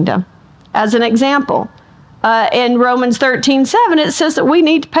earthly kingdom. As an example, in Romans 13:7, it says that we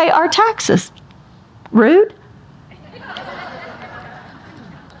need to pay our taxes. Rude?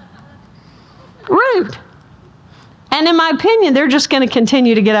 Rude. And in my opinion, they're just going to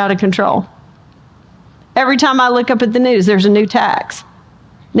continue to get out of control. Every time I look up at the news, there's a new tax.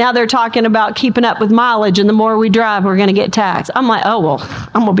 Now they're talking about keeping up with mileage, and the more we drive, we're going to get taxed. I'm like, oh, well,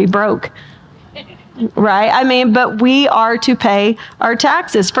 I'm going to be broke. Right? I mean, but we are to pay our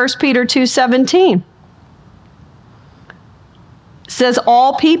taxes. 1 Peter 2:17 says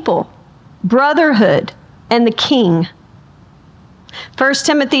all people, brotherhood, and the king. 1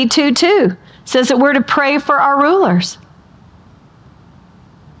 Timothy 2:2 says that we're to pray for our rulers.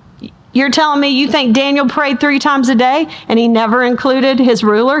 You're telling me you think Daniel prayed 3 times a day and he never included his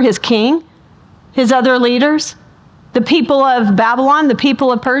ruler, his king, his other leaders, the people of Babylon, the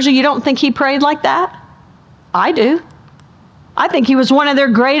people of Persia? You don't think he prayed like that? I do. I think he was one of their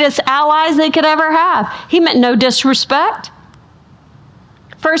greatest allies they could ever have. He meant no disrespect.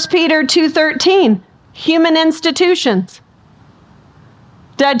 1 Peter 2:13, human institutions.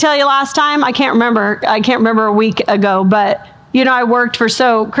 Did I tell you last time? I can't remember a week ago, but you know, I worked for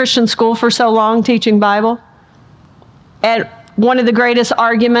Christian school for so long teaching Bible. And one of the greatest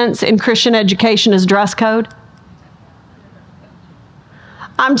arguments in Christian education is dress code.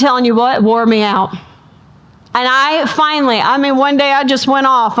 I'm telling you what, it wore me out. And one day I just went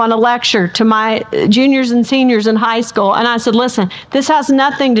off on a lecture to my juniors and seniors in high school. And I said, listen, this has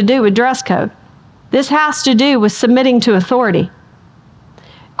nothing to do with dress code. This has to do with submitting to authority.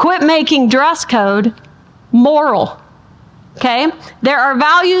 Quit making dress code moral. Okay? There are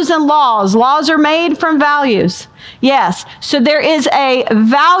values and laws. Laws are made from values. Yes. So there is a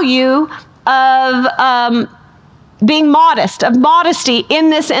value of being modest, of modesty in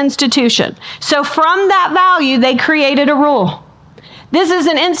this institution. So from that value, they created a rule. This is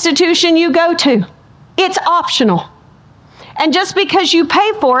an institution you go to. It's optional. And just because you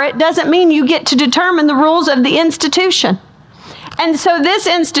pay for it doesn't mean you get to determine the rules of the institution. And so this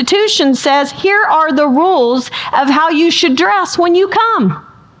institution says, here are the rules of how you should dress when you come.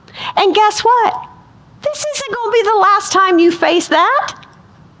 And guess what? This isn't going to be the last time you face that.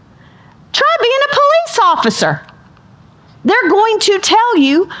 Try being a police officer. They're going to tell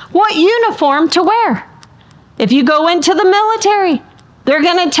you what uniform to wear. If you go into the military, they're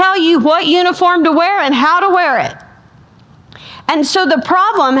going to tell you what uniform to wear and how to wear it. And so the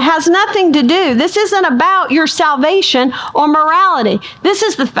problem has nothing to do. This isn't about your salvation or morality. This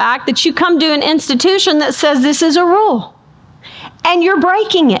is the fact that you come to an institution that says this is a rule. And you're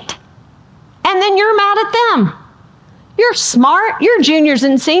breaking it. And then you're mad at them. You're smart. You're juniors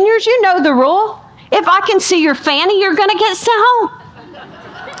and seniors. You know the rule. If I can see your fanny, you're going to get sent home.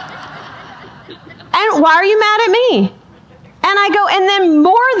 And why are you mad at me? And I go, and then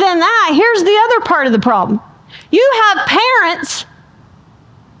more than that, here's the other part of the problem. You have parents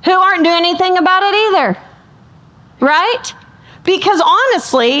who aren't doing anything about it either, right? Because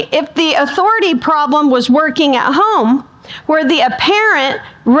honestly, if the authority problem was working at home, where the parent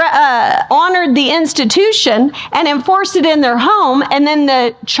honored the institution and enforced it in their home, and then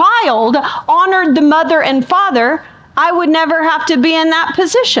the child honored the mother and father, I would never have to be in that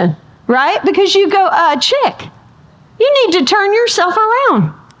position, right? Because you go, chick, you need to turn yourself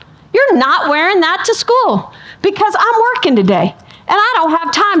around. You're not wearing that to school because I'm working today. And I don't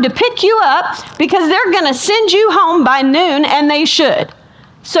have time to pick you up because they're going to send you home by noon, and they should.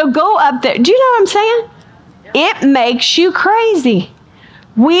 So go up there. Do you know what I'm saying? It makes you crazy.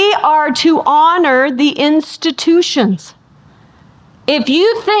 We are to honor the institutions. If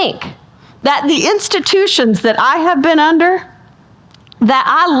you think that the institutions that I have been under, that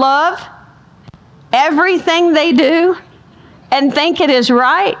I love everything they do and think it is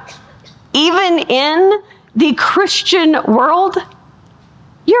right, even in the Christian world,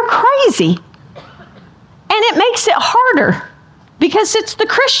 you're crazy. And it makes it harder because it's the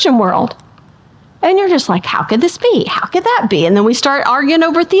Christian world. And you're just like, how could this be? How could that be? And then we start arguing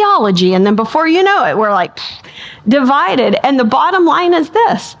over theology. And then before you know it, we're like divided. And the bottom line is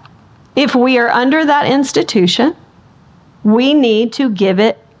this. If we are under that institution, we need to give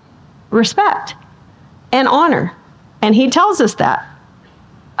it respect and honor. And he tells us that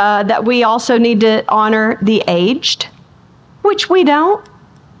we also need to honor the aged, which we don't.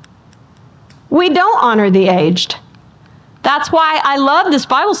 We don't honor the aged. That's why I love this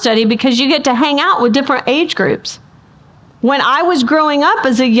Bible study, because you get to hang out with different age groups. When I was growing up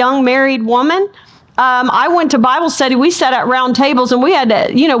as a young married woman, I went to Bible study. We sat at round tables and we had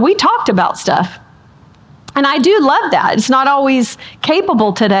to, we talked about stuff. And I do love that. It's not always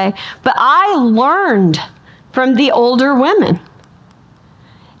capable today, but I learned from the older women.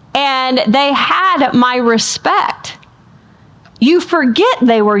 And they had my respect. You forget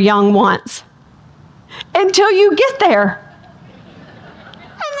they were young once until you get there.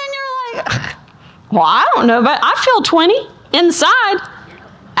 And then you're like, well, I don't know, but I feel 20 inside.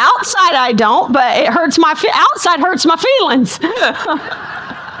 Outside I don't, but it hurts outside hurts my feelings.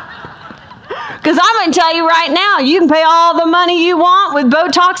 Because I'm going to tell you right now, you can pay all the money you want with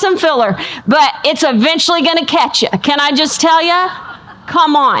Botox and filler, but it's eventually going to catch you. Can I just tell you?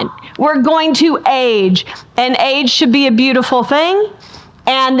 Come on. We're going to age, and age should be a beautiful thing.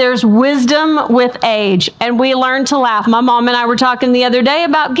 And there's wisdom with age, and we learn to laugh. My mom and I were talking the other day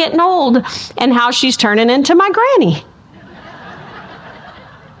about getting old and how she's turning into my granny.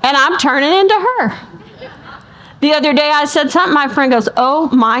 And I'm turning into her. The other day I said something, my friend goes, oh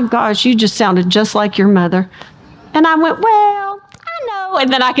my gosh, you just sounded just like your mother. And I went, well, I know.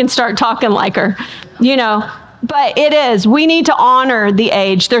 And then I can start talking like her, But it is, we need to honor the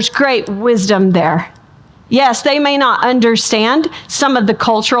age. There's great wisdom there. Yes, they may not understand some of the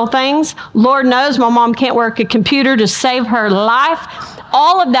cultural things. Lord knows my mom can't work a computer to save her life.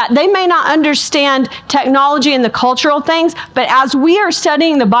 All of that. They may not understand technology and the cultural things, but as we are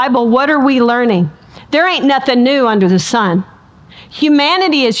studying the Bible, what are we learning? There ain't nothing new under the sun.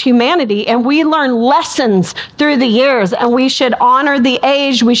 Humanity is humanity, and we learn lessons through the years, and we should honor the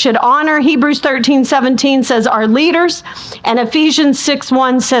age. We should honor, Hebrews 13:17 says our leaders, and Ephesians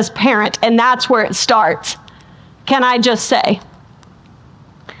 6:1 says parent, and that's where it starts. Can I just say,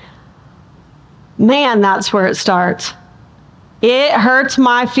 man, that's where it starts. It hurts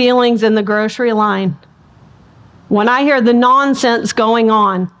my feelings in the grocery line when I hear the nonsense going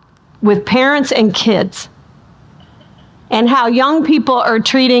on with parents and kids, and how young people are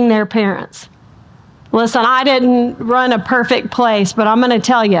treating their parents. Listen, I didn't run a perfect place, but I'm going to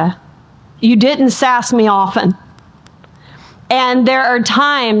tell you, you didn't sass me often. And there are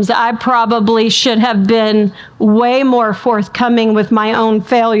times I probably should have been way more forthcoming with my own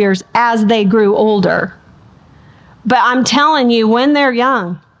failures as they grew older. But I'm telling you, when they're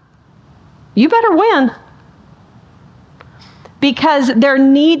young, you better win. Because there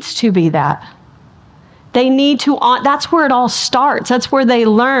needs to be that. They need to, that's where it all starts. That's where they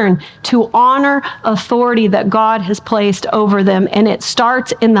learn to honor authority that God has placed over them. And it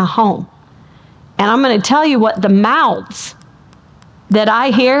starts in the home. And I'm going to tell you what, the mouths that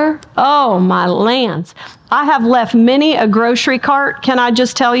I hear, oh my lands. I have left many a grocery cart, can I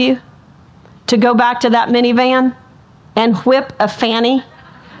just tell you, to go back to that minivan and whip a fanny.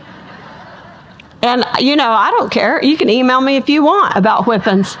 And, I don't care. You can email me if you want about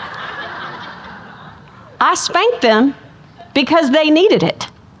whippings. I spanked them because they needed it.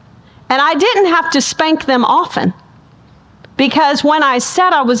 And I didn't have to spank them often, because when I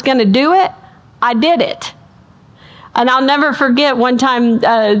said I was going to do it, I did it. And I'll never forget one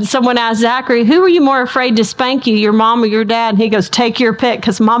time someone asked Zachary, who were you more afraid to spank you, your mom or your dad? And he goes, take your pick,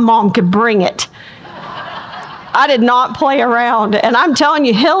 because my mom could bring it. I did not play around. And I'm telling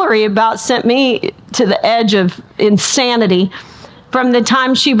you, Hillary about sent me to the edge of insanity from the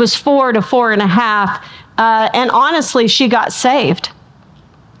time she was 4 to 4.5. And honestly, she got saved.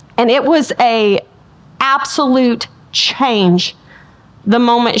 And it was a absolute change the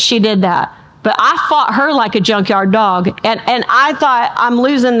moment she did that. But I fought her like a junkyard dog. And I thought, I'm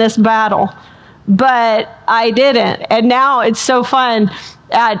losing this battle. But I didn't. And now it's so fun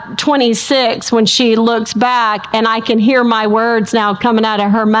at 26 when she looks back and I can hear my words now coming out of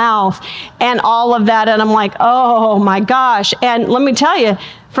her mouth and all of that. And I'm like, oh my gosh. And let me tell you,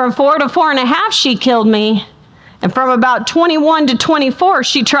 from 4 to 4.5, she killed me. And from about 21 to 24,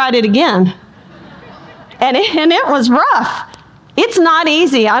 she tried it again. And it was rough. It's not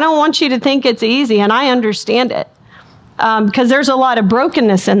easy. I don't want you to think it's easy, and I understand it, because there's a lot of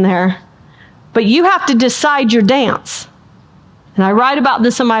brokenness in there. But you have to decide your dance. And I write about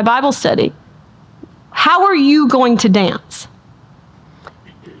this in my Bible study. How are you going to dance?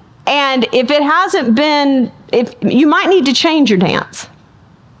 And if it hasn't been, you might need to change your dance.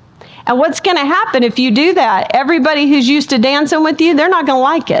 And what's going to happen if you do that? Everybody who's used to dancing with you, they're not going to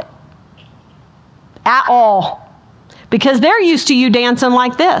like it at all, because they're used to you dancing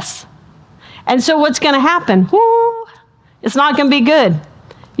like this. And so what's going to happen? Woo, it's not going to be good.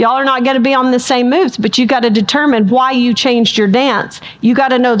 Y'all are not going to be on the same moves, but you got to determine why you changed your dance. You got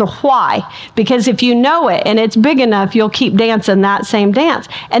to know the why, because if you know it and it's big enough, you'll keep dancing that same dance.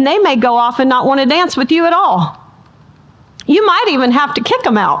 And they may go off and not want to dance with you at all. You might even have to kick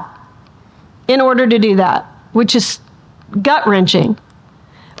them out in order to do that, which is gut-wrenching.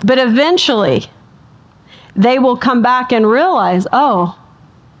 But eventually, they will come back and realize, oh,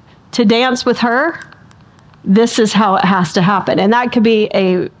 to dance with her, this is how it has to happen. And that could be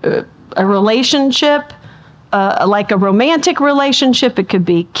a relationship, like a romantic relationship. It could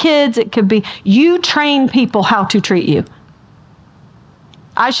be kids. It could be you train people how to treat you.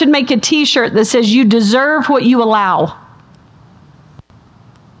 I should make a t-shirt that says you deserve what you allow.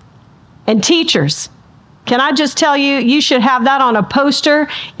 And teachers, can I just tell you, you should have that on a poster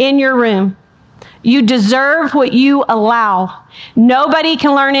in your room. You deserve what you allow. Nobody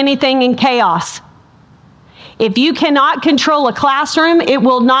can learn anything in chaos. If you cannot control a classroom, it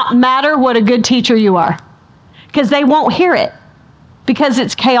will not matter what a good teacher you are, because they won't hear it, because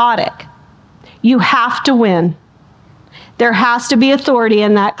it's chaotic. You have to win. There has to be authority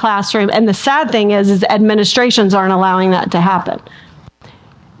in that classroom. And the sad thing is administrations aren't allowing that to happen.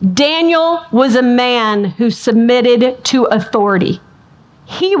 Daniel was a man who submitted to authority.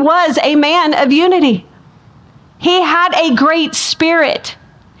 He was a man of unity. He had a great spirit.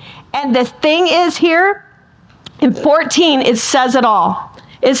 And the thing is here, in 14, it says it all.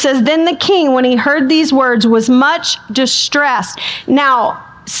 It says, then the king, when he heard these words, was much distressed. Now,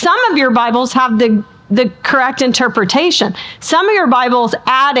 some of your Bibles have the correct interpretation. Some of your Bibles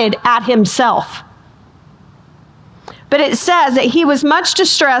added at himself. But it says that he was much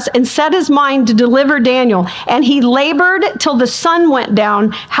distressed and set his mind to deliver Daniel. And he labored till the sun went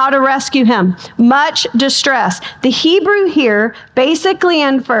down how to rescue him. Much distress. The Hebrew here basically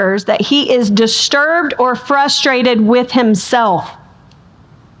infers that he is disturbed or frustrated with himself.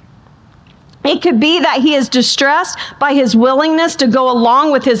 It could be that he is distressed by his willingness to go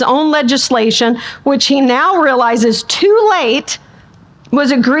along with his own legislation, which he now realizes too late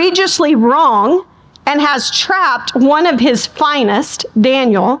was egregiously wrong, and has trapped one of his finest,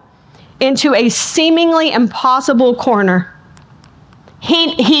 Daniel, into a seemingly impossible corner.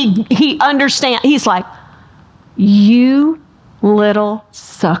 He understands. He's like, you little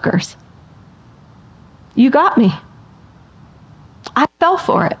suckers. You got me. I fell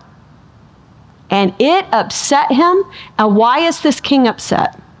for it. And it upset him. And why is this king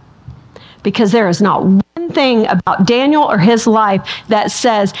upset? Because there is not one thing about Daniel or his life that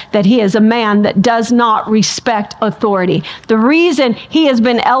says that he is a man that does not respect authority. The reason he has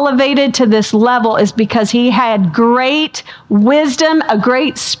been elevated to this level is because he had great wisdom, a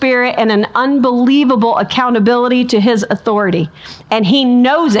great spirit, and an unbelievable accountability to his authority. And he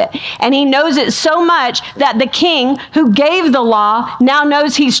knows it. And he knows it so much that the king who gave the law now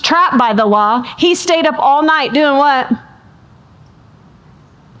knows he's trapped by the law. He stayed up all night doing what?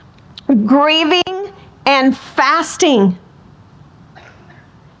 Grieving and fasting.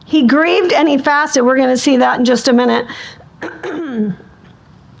 He grieved and he fasted. We're going to see that in just a minute.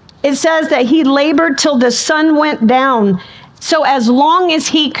 It says that he labored till the sun went down. So as long as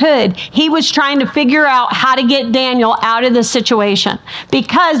he could, he was trying to figure out how to get Daniel out of the situation,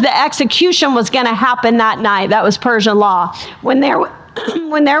 because the execution was going to happen that night. That was Persian law. When there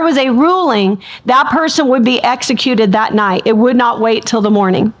was a ruling, that person would be executed that night. It would not wait till the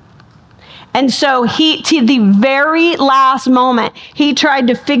morning. And so to the very last moment, he tried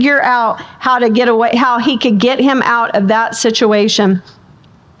to figure out how to get away, how he could get him out of that situation.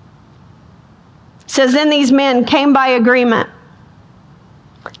 It says, then these men came by agreement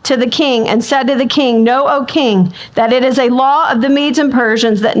to the king and said to the king, know, O king, that it is a law of the Medes and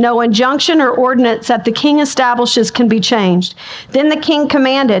Persians that no injunction or ordinance that the king establishes can be changed. Then the king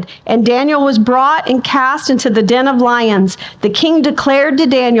commanded, and Daniel was brought and cast into the den of lions. The king declared to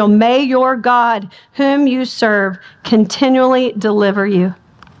Daniel, may your God, whom you serve, continually deliver you.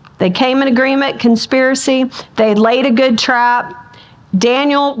 They came in agreement, conspiracy. They laid a good trap.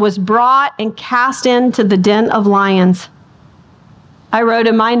 Daniel was brought and cast into the den of lions. I wrote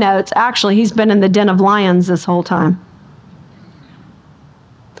in my notes, actually, he's been in the den of lions this whole time.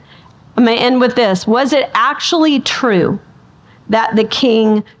 I'm going to end with this. Was it actually true that the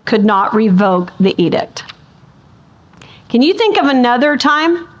king could not revoke the edict? Can you think of another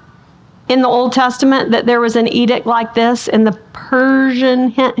time in the Old Testament that there was an edict like this in the Persian,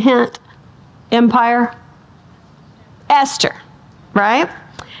 hint, hint, empire? Esther, right?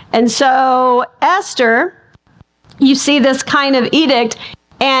 And so Esther, you see this kind of edict,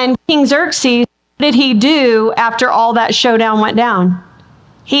 and King Xerxes, what did he do after all that showdown went down?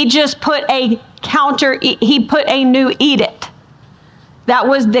 He just put he put a new edict. That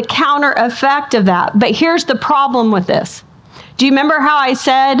was the counter effect of that. But here's the problem with this. Do you remember how I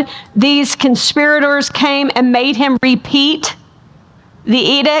said these conspirators came and made him repeat the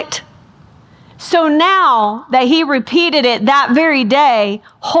edict? So now that he repeated it that very day,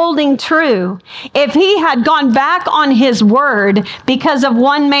 holding true, if he had gone back on his word because of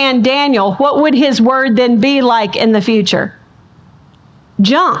one man, Daniel, what would his word then be like in the future?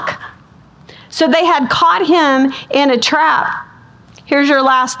 Junk. So they had caught him in a trap. Here's your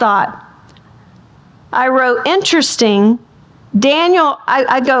last thought. I wrote, interesting. Daniel,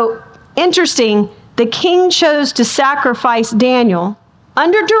 I go, interesting. The king chose to sacrifice Daniel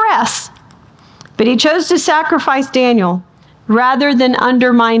under duress. But he chose to sacrifice Daniel rather than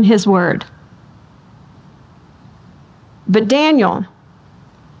undermine his word. But Daniel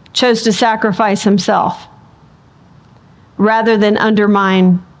chose to sacrifice himself rather than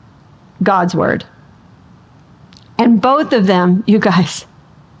undermine God's word. And both of them, you guys,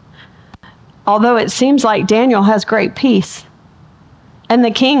 although it seems like Daniel has great peace and the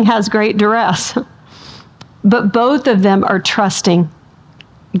king has great duress, but both of them are trusting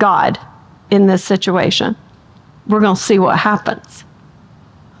God in this situation. We're going to see what happens.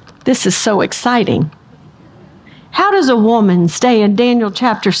 This is so exciting. How does a woman stay in Daniel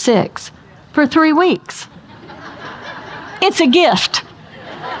chapter 6 for 3 weeks? It's a gift.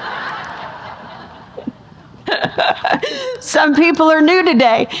 Some people are new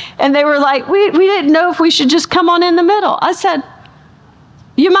today, and they were like, we didn't know if we should just come on in the middle. I said,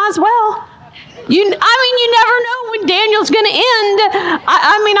 you might as well. You never know when Daniel's going to end.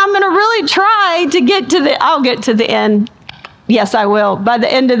 I'm going to really try to get to I'll get to the end. Yes, I will, by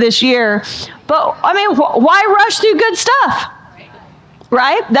the end of this year. But, why rush through good stuff?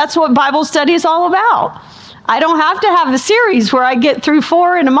 Right? That's what Bible study is all about. I don't have to have a series where I get through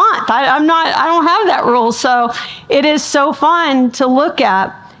 4 in a month. I don't have that rule. So it is so fun to look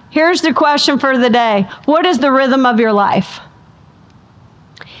at. Here's the question for the day. What is the rhythm of your life?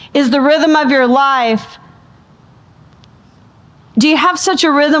 Is the rhythm of your life, do you have such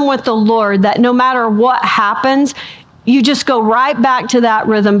a rhythm with the Lord that no matter what happens, you just go right back to that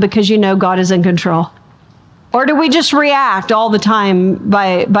rhythm because you know God is in control? Or do we just react all the time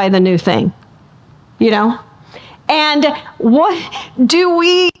by the new thing? You know? And are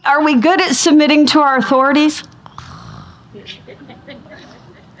we good at submitting to our authorities?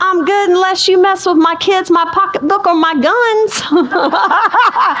 I'm good unless you mess with my kids, my pocketbook, or my guns.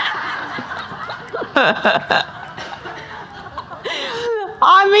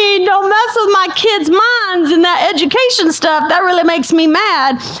 Don't mess with my kids' minds and that education stuff. That really makes me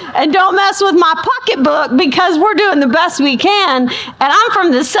mad. And don't mess with my pocketbook because we're doing the best we can. And I'm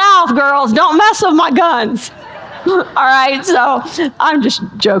from the South, girls. Don't mess with my guns. All right, so I'm just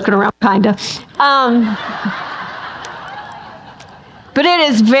joking around, kind of. But it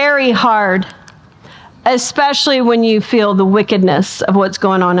is very hard, especially when you feel the wickedness of what's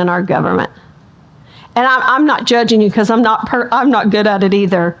going on in our government. And I'm not judging you because I'm not good at it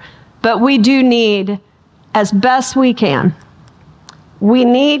either. But we do need, as best we can, we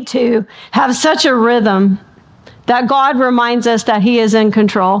need to have such a rhythm that God reminds us that he is in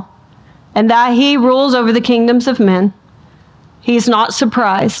control and that he rules over the kingdoms of men. He's not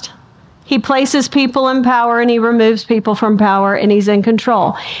surprised. He places people in power and he removes people from power, and he's in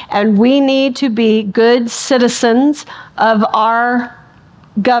control. And we need to be good citizens of our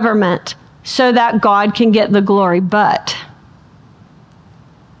government so that God can get the glory. But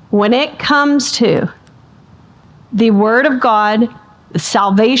when it comes to the word of God, the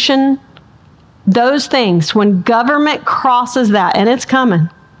salvation, those things, when government crosses that, and it's coming,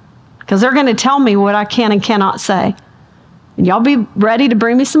 because they're going to tell me what I can and cannot say. And y'all be ready to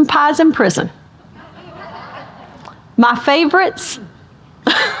bring me some pies in prison. My favorites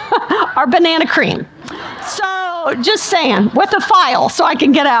are banana cream. So just saying, with a file so I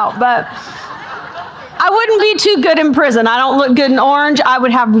can get out. But I wouldn't be too good in prison. I don't look good in orange. I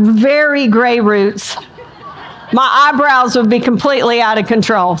would have very gray roots. My eyebrows would be completely out of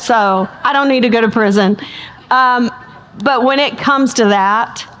control. So I don't need to go to prison. But when it comes to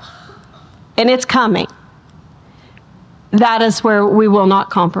that, and it's coming, that is where we will not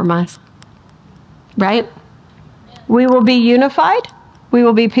compromise, right? We will be unified. We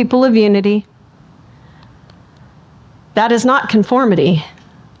will be people of unity. That is not conformity.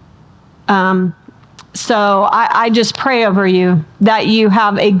 So I just pray over you that you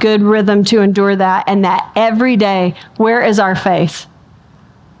have a good rhythm to endure that, and that every day, where is our face?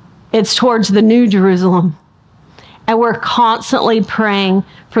 It's towards the New Jerusalem. And we're constantly praying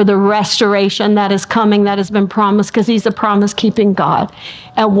for the restoration that is coming, that has been promised, because he's a promise-keeping God.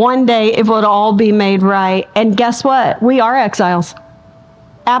 And one day it will all be made right. And guess what? We are exiles.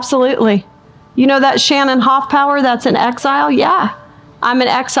 Absolutely. You know that Shannon Hoffpower that's in exile? Yeah. I'm in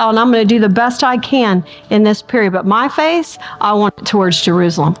exile, and I'm going to do the best I can in this period. But my face, I want it towards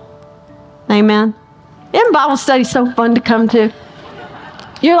Jerusalem. Amen. Isn't Bible study so fun to come to?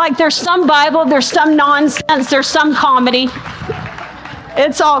 You're like, there's some Bible, there's some nonsense, there's some comedy.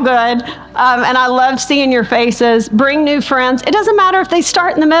 It's all good. And I love seeing your faces. Bring new friends. It doesn't matter if they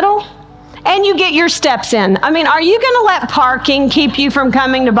start in the middle and you get your steps in. I mean, are you going to let parking keep you from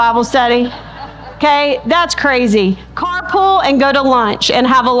coming to Bible study? Okay, that's crazy. Carpool and go to lunch and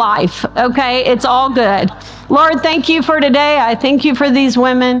have a life. Okay, it's all good. Lord, thank you for today. I thank you for these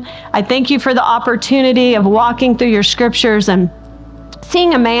women. I thank you for the opportunity of walking through your scriptures and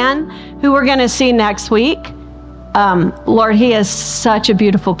seeing a man who we're going to see next week. Lord, he is such a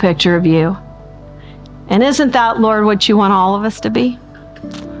beautiful picture of you. And isn't that, Lord, what you want all of us to be?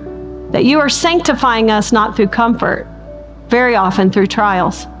 That you are sanctifying us not through comfort, very often through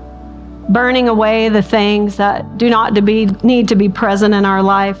trials, burning away the things that do not need to be present in our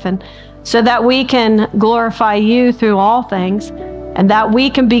life, and so that we can glorify you through all things, and that we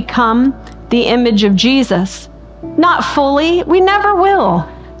can become the image of Jesus. Not fully, we never will.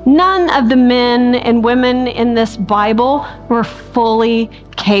 None of the men and women in this Bible were fully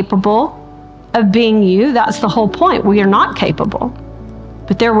capable of being you. That's the whole point. We are not capable.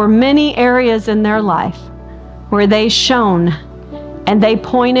 But there were many areas in their life where they shone and they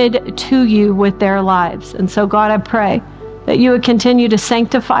pointed to you with their lives. And so, God, I pray that you would continue to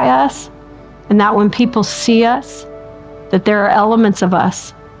sanctify us, and that when people see us, that there are elements of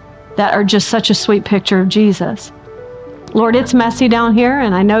us that are just such a sweet picture of Jesus. Lord, it's messy down here,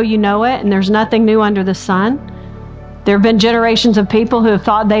 and I know you know it, and there's nothing new under the sun. There have been generations of people who have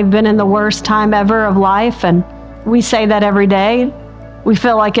thought they've been in the worst time ever of life, and we say that every day. We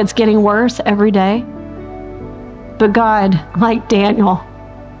feel like it's getting worse every day. But God, like Daniel,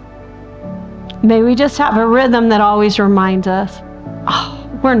 may we just have a rhythm that always reminds us,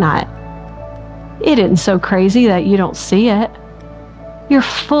 we're not. It isn't so crazy that you don't see it. You're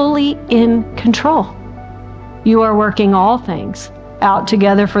fully in control. You are working all things out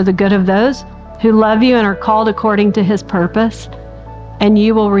together for the good of those who love you and are called according to his purpose, and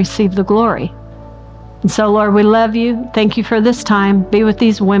you will receive the glory. And so, Lord, we love you. Thank you for this time. Be with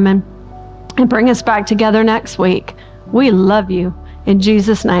these women and bring us back together next week. We love you. In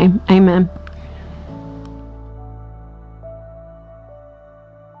Jesus' name, amen.